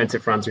the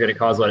defensive fronts are going to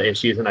cause a lot of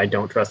issues, and I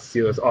don't trust the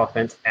Steelers'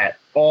 offense at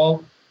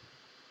all.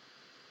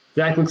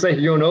 Zach, looks like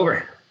you're going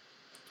over.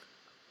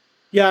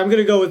 Yeah, I'm going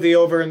to go with the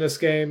over in this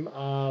game.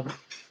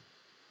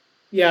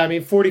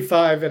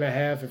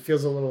 45.5, it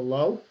feels a little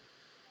low.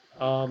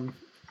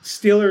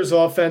 Steelers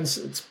offense,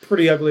 it's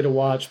pretty ugly to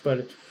watch,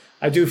 but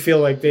I do feel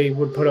like they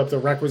would put up the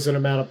requisite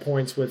amount of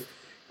points with,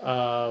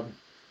 I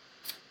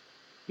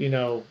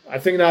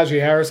think Najee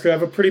Harris could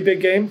have a pretty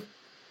big game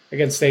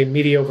against a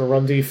mediocre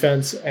run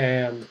defense,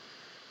 and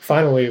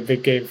finally a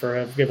big game for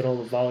him, given all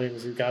the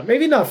volumes he's got.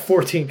 Maybe not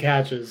 14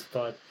 catches,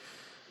 but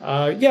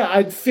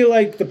I feel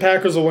like the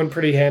Packers will win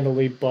pretty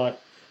handily,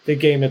 but the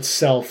game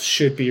itself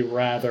should be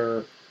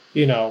rather,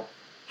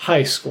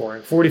 high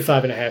scoring.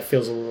 45.5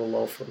 feels a little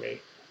low for me.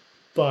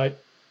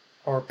 But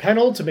our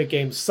penultimate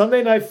game,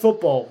 Sunday Night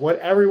Football, what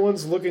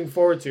everyone's looking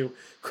forward to,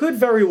 could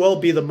very well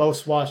be the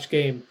most watched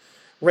game,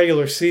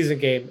 regular season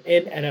game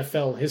in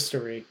NFL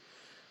history.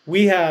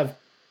 We have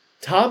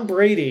Tom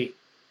Brady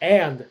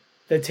and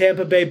the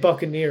Tampa Bay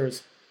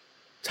Buccaneers.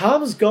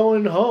 Tom's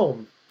going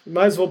home. You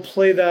might as well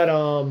play that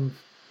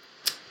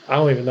I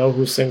don't even know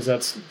who sings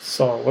that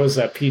song. What is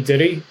that? P.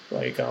 Diddy?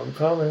 Like, I'm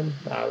coming.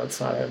 Nah, that's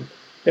not him.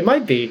 It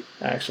might be,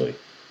 actually.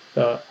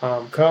 The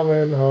I'm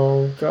coming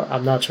home.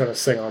 I'm not trying to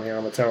sing on here.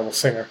 I'm a terrible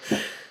singer.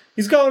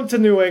 He's going to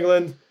New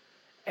England,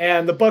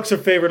 and the Bucks are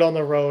favored on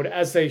the road,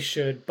 as they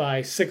should,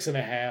 by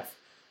 6.5.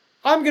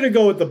 I'm going to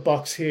go with the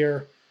Bucks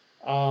here.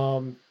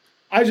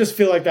 I just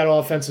feel like that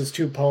offense is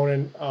too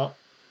potent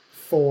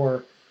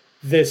for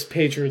this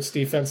Patriots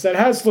defense that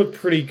has looked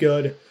pretty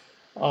good.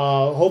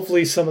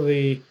 Hopefully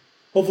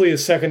the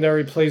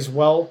secondary plays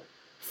well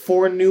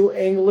for New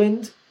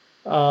England.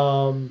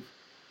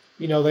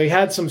 They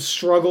had some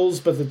struggles,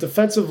 but the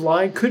defensive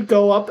line could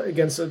go up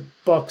against a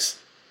Bucks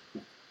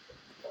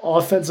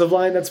offensive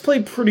line that's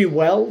played pretty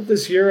well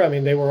this year. I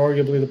mean, they were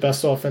arguably the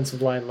best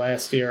offensive line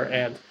last year,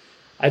 and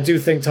I do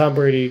think Tom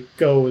Brady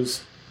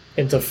goes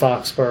into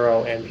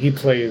Foxborough and he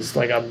plays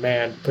like a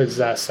man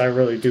possessed. I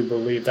really do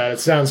believe that. It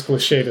sounds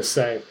cliche to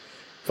say,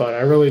 but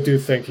I really do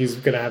think he's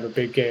going to have a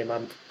big game.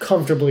 I'm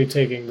comfortably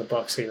taking the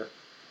Bucks here.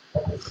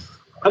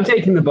 I'm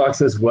taking the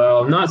Bucks as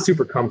well, not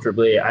super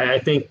comfortably. I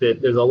think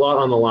that there's a lot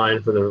on the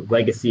line for the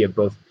legacy of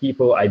both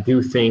people. I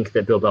do think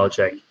that Bill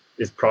Belichick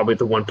is probably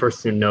the one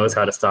person who knows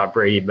how to stop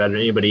Brady better than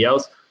anybody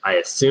else. I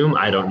assume.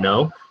 I don't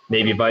know.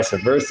 Maybe vice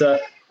versa.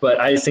 But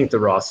I just think the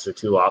roster are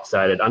too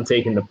lopsided. I'm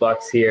taking the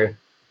Bucks here.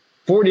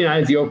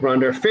 49 is the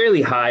over-under,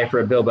 fairly high for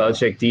a Bill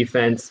Belichick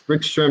defense.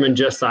 Rick Sherman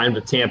just signed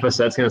with Tampa,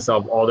 so that's going to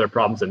solve all their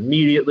problems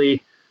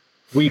immediately.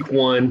 Week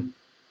 1,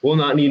 will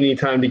not need any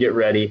time to get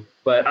ready.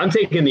 But I'm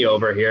taking the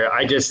over here.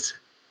 I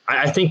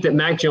think that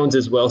Mac Jones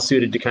is well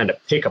suited to kind of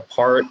pick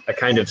apart a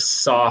kind of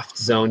soft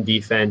zone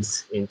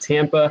defense in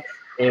Tampa.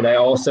 And I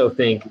also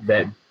think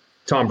that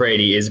Tom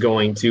Brady is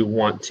going to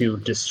want to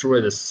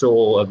destroy the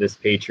soul of this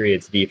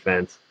Patriots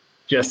defense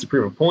just to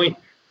prove a point.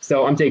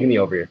 So I'm taking the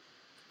over here.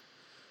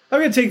 I'm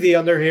going to take the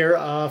under here.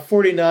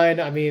 49,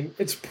 I mean,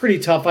 it's pretty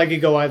tough. I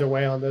could go either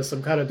way on this.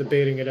 I'm kind of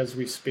debating it as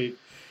we speak.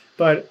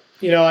 But,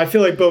 I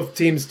feel like both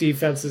teams'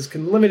 defenses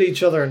can limit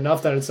each other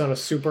enough that it's not a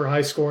super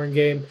high-scoring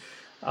game.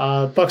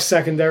 Bucks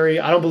secondary,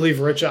 I don't believe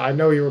Rich. I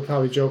know you were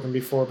probably joking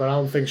before, but I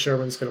don't think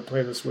Sherman's going to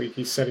play this week.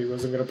 He said he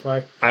wasn't going to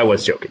play. I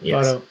was joking,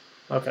 yes.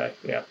 But, okay,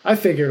 yeah. I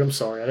figured. I'm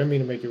sorry. I didn't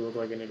mean to make you look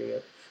like an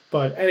idiot.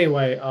 But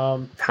anyway,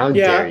 how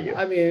dare you?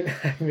 I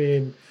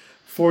mean,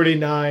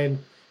 49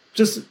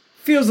 just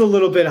feels a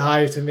little bit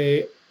high to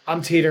me.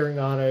 I'm teetering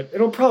on it.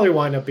 It'll probably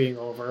wind up being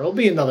over. It'll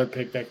be another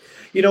picnic.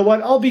 You know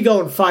what? I'll be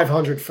going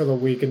 500 for the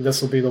week, and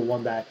this will be the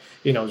one that,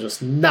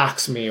 just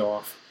knocks me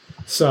off.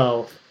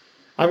 So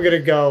I'm going to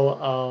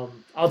go,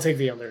 I'll take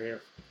the under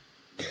here.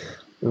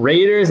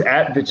 Raiders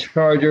at the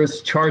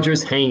Chargers.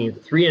 Chargers hanging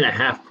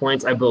 3.5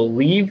 points. I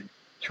believe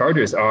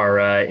Chargers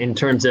are, in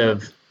terms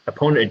of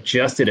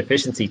opponent-adjusted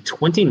efficiency,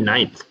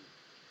 29th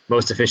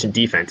most efficient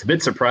defense. A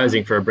bit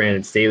surprising for a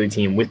Brandon Staley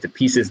team with the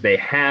pieces they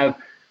have.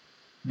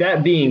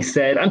 That being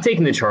said, I'm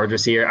taking the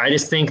Chargers here. I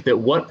just think that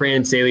what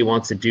Brandon Staley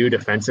wants to do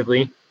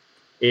defensively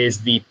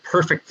is the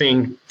perfect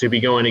thing to be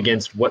going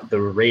against what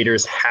the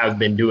Raiders have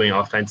been doing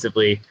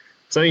offensively.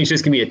 So I think it's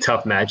just going to be a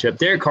tough matchup.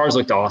 Derek Carr's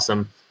looked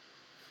awesome.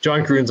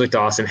 John Gruden's looked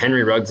awesome.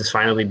 Henry Ruggs is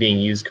finally being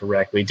used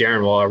correctly.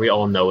 Darren Waller, we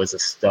all know, is a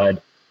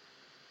stud.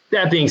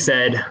 That being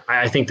said,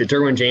 I think that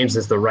Derwin James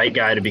is the right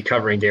guy to be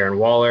covering Darren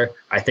Waller.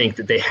 I think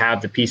that they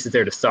have the pieces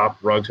there to stop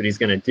Ruggs, what he's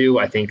going to do.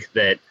 I think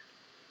that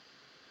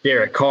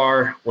Derek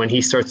Carr, when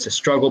he starts to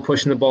struggle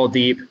pushing the ball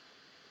deep,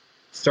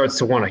 starts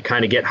to want to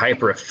kind of get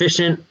hyper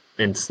efficient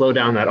and slow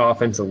down that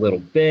offense a little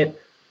bit.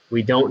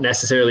 We don't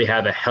necessarily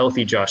have a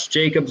healthy Josh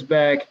Jacobs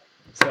back.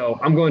 So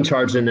I'm going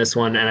Chargers in this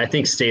one. And I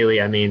think Staley,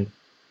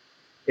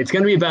 it's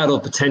going to be a battle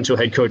of potential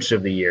head coach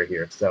of the year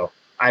here. So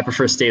I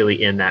prefer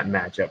Staley in that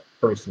matchup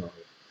personally.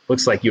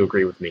 Looks like you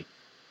agree with me.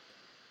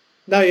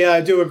 No, yeah,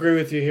 I do agree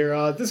with you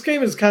here. This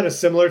game is kind of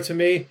similar to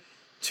me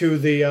to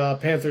the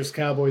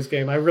Panthers-Cowboys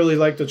game. I really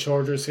like the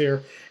Chargers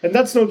here. And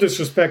that's no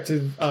disrespect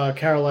to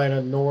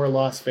Carolina nor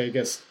Las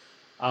Vegas.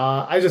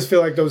 I just feel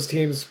like those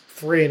teams,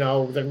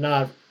 3-0, they're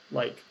not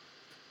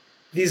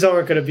these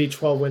aren't going to be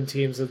 12-win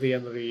teams at the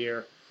end of the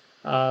year.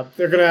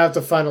 They're going to have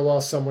to find a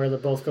loss somewhere. They're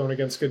both going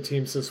against good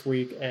teams this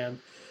week. And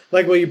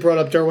like what you brought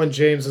up, Derwin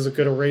James is a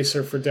good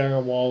eraser for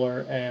Darren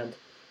Waller. And,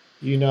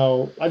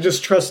 I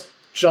just trust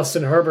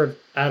Justin Herbert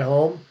at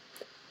home.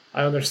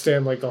 I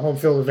understand the home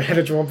field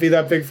advantage won't be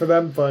that big for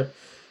them, but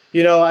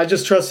I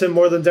just trust him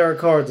more than Derek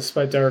Carr,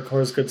 despite Derek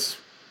Carr's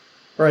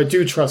I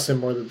do trust him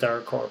more than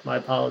Derek Carr. My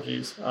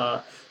apologies.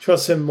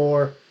 Trust him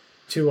more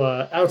to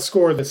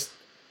outscore this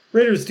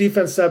Raiders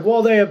defense that,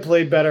 while they have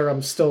played better,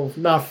 I'm still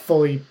not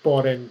fully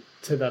bought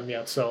into them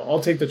yet. So I'll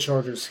take the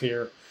Chargers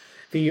here.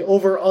 The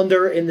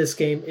over-under in this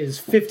game is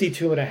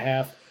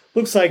 52.5.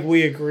 Looks like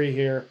we agree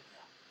here.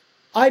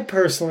 I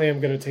personally am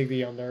going to take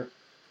the under.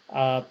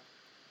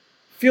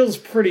 Feels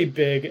pretty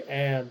big,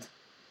 and,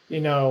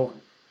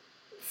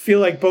 feel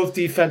like both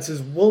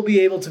defenses will be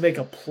able to make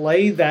a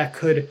play that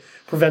could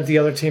prevent the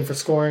other team from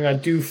scoring. I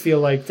do feel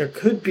like there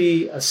could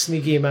be a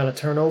sneaky amount of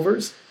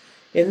turnovers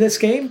in this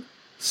game,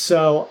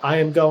 so I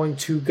am going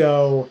to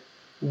go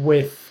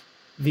with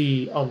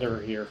the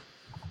under here.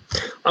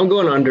 I'm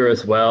going under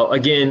as well.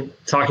 Again,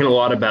 talking a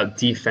lot about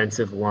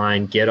defensive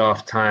line, get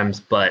off times,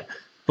 but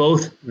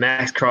both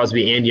Max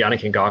Crosby and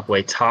Yannick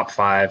Ngakoue top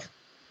 5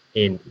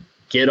 in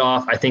get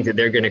off. I think that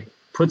they're going to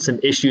put some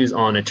issues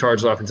on a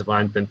Chargers offensive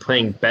line. Been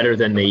playing better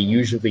than they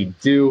usually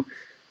do.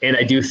 And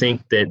I do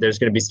think that there's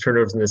going to be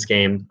turnovers in this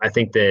game. I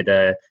think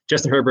that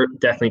Justin Herbert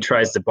definitely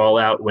tries to ball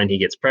out when he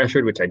gets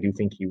pressured, which I do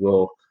think he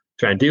will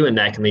try and do, and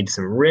that can lead to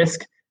some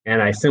risk.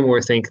 And I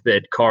similarly think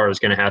that Carr is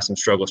going to have some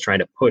struggles trying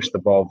to push the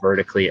ball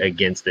vertically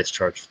against this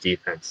Chargers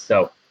defense.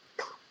 So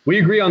we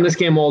agree on this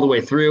game all the way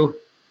through.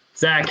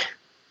 Zach,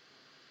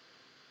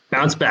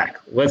 bounce back.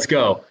 Let's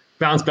go.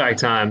 Bounce back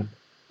time.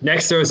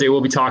 Next Thursday,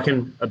 we'll be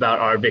talking about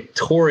our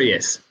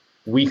victorious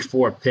Week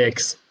 4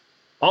 picks.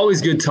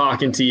 Always good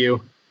talking to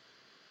you.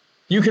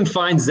 You can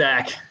find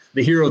Zach,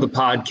 the hero of the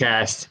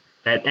podcast,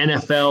 at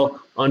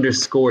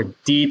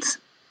NFL_Deets. You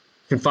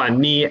can find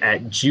me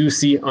at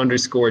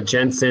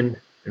Juicy_Jensen.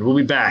 And we'll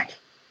be back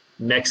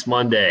next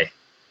Monday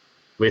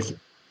with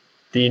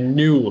the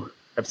new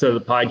episode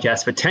of the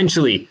podcast,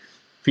 potentially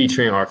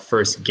featuring our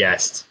first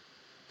guest.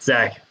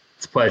 Zach,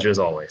 it's a pleasure as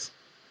always.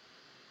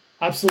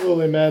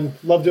 Absolutely, man.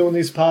 Love doing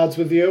these pods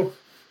with you.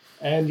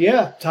 And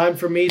yeah, time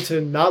for me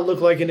to not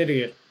look like an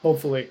idiot,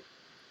 hopefully.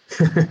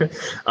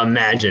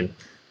 Imagine.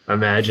 All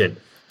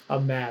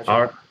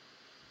right.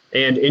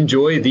 And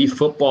enjoy the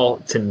football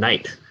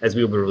tonight, as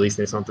we will be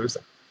releasing this on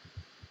Thursday.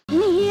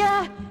 Me,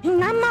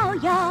 and I'm all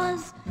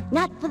yours.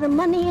 Not for the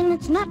money, and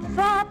it's not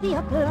for the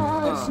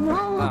applause.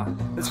 No.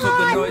 Let's put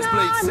the noise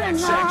plate section.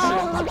 You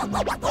know, I look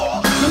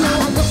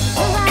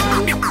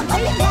around.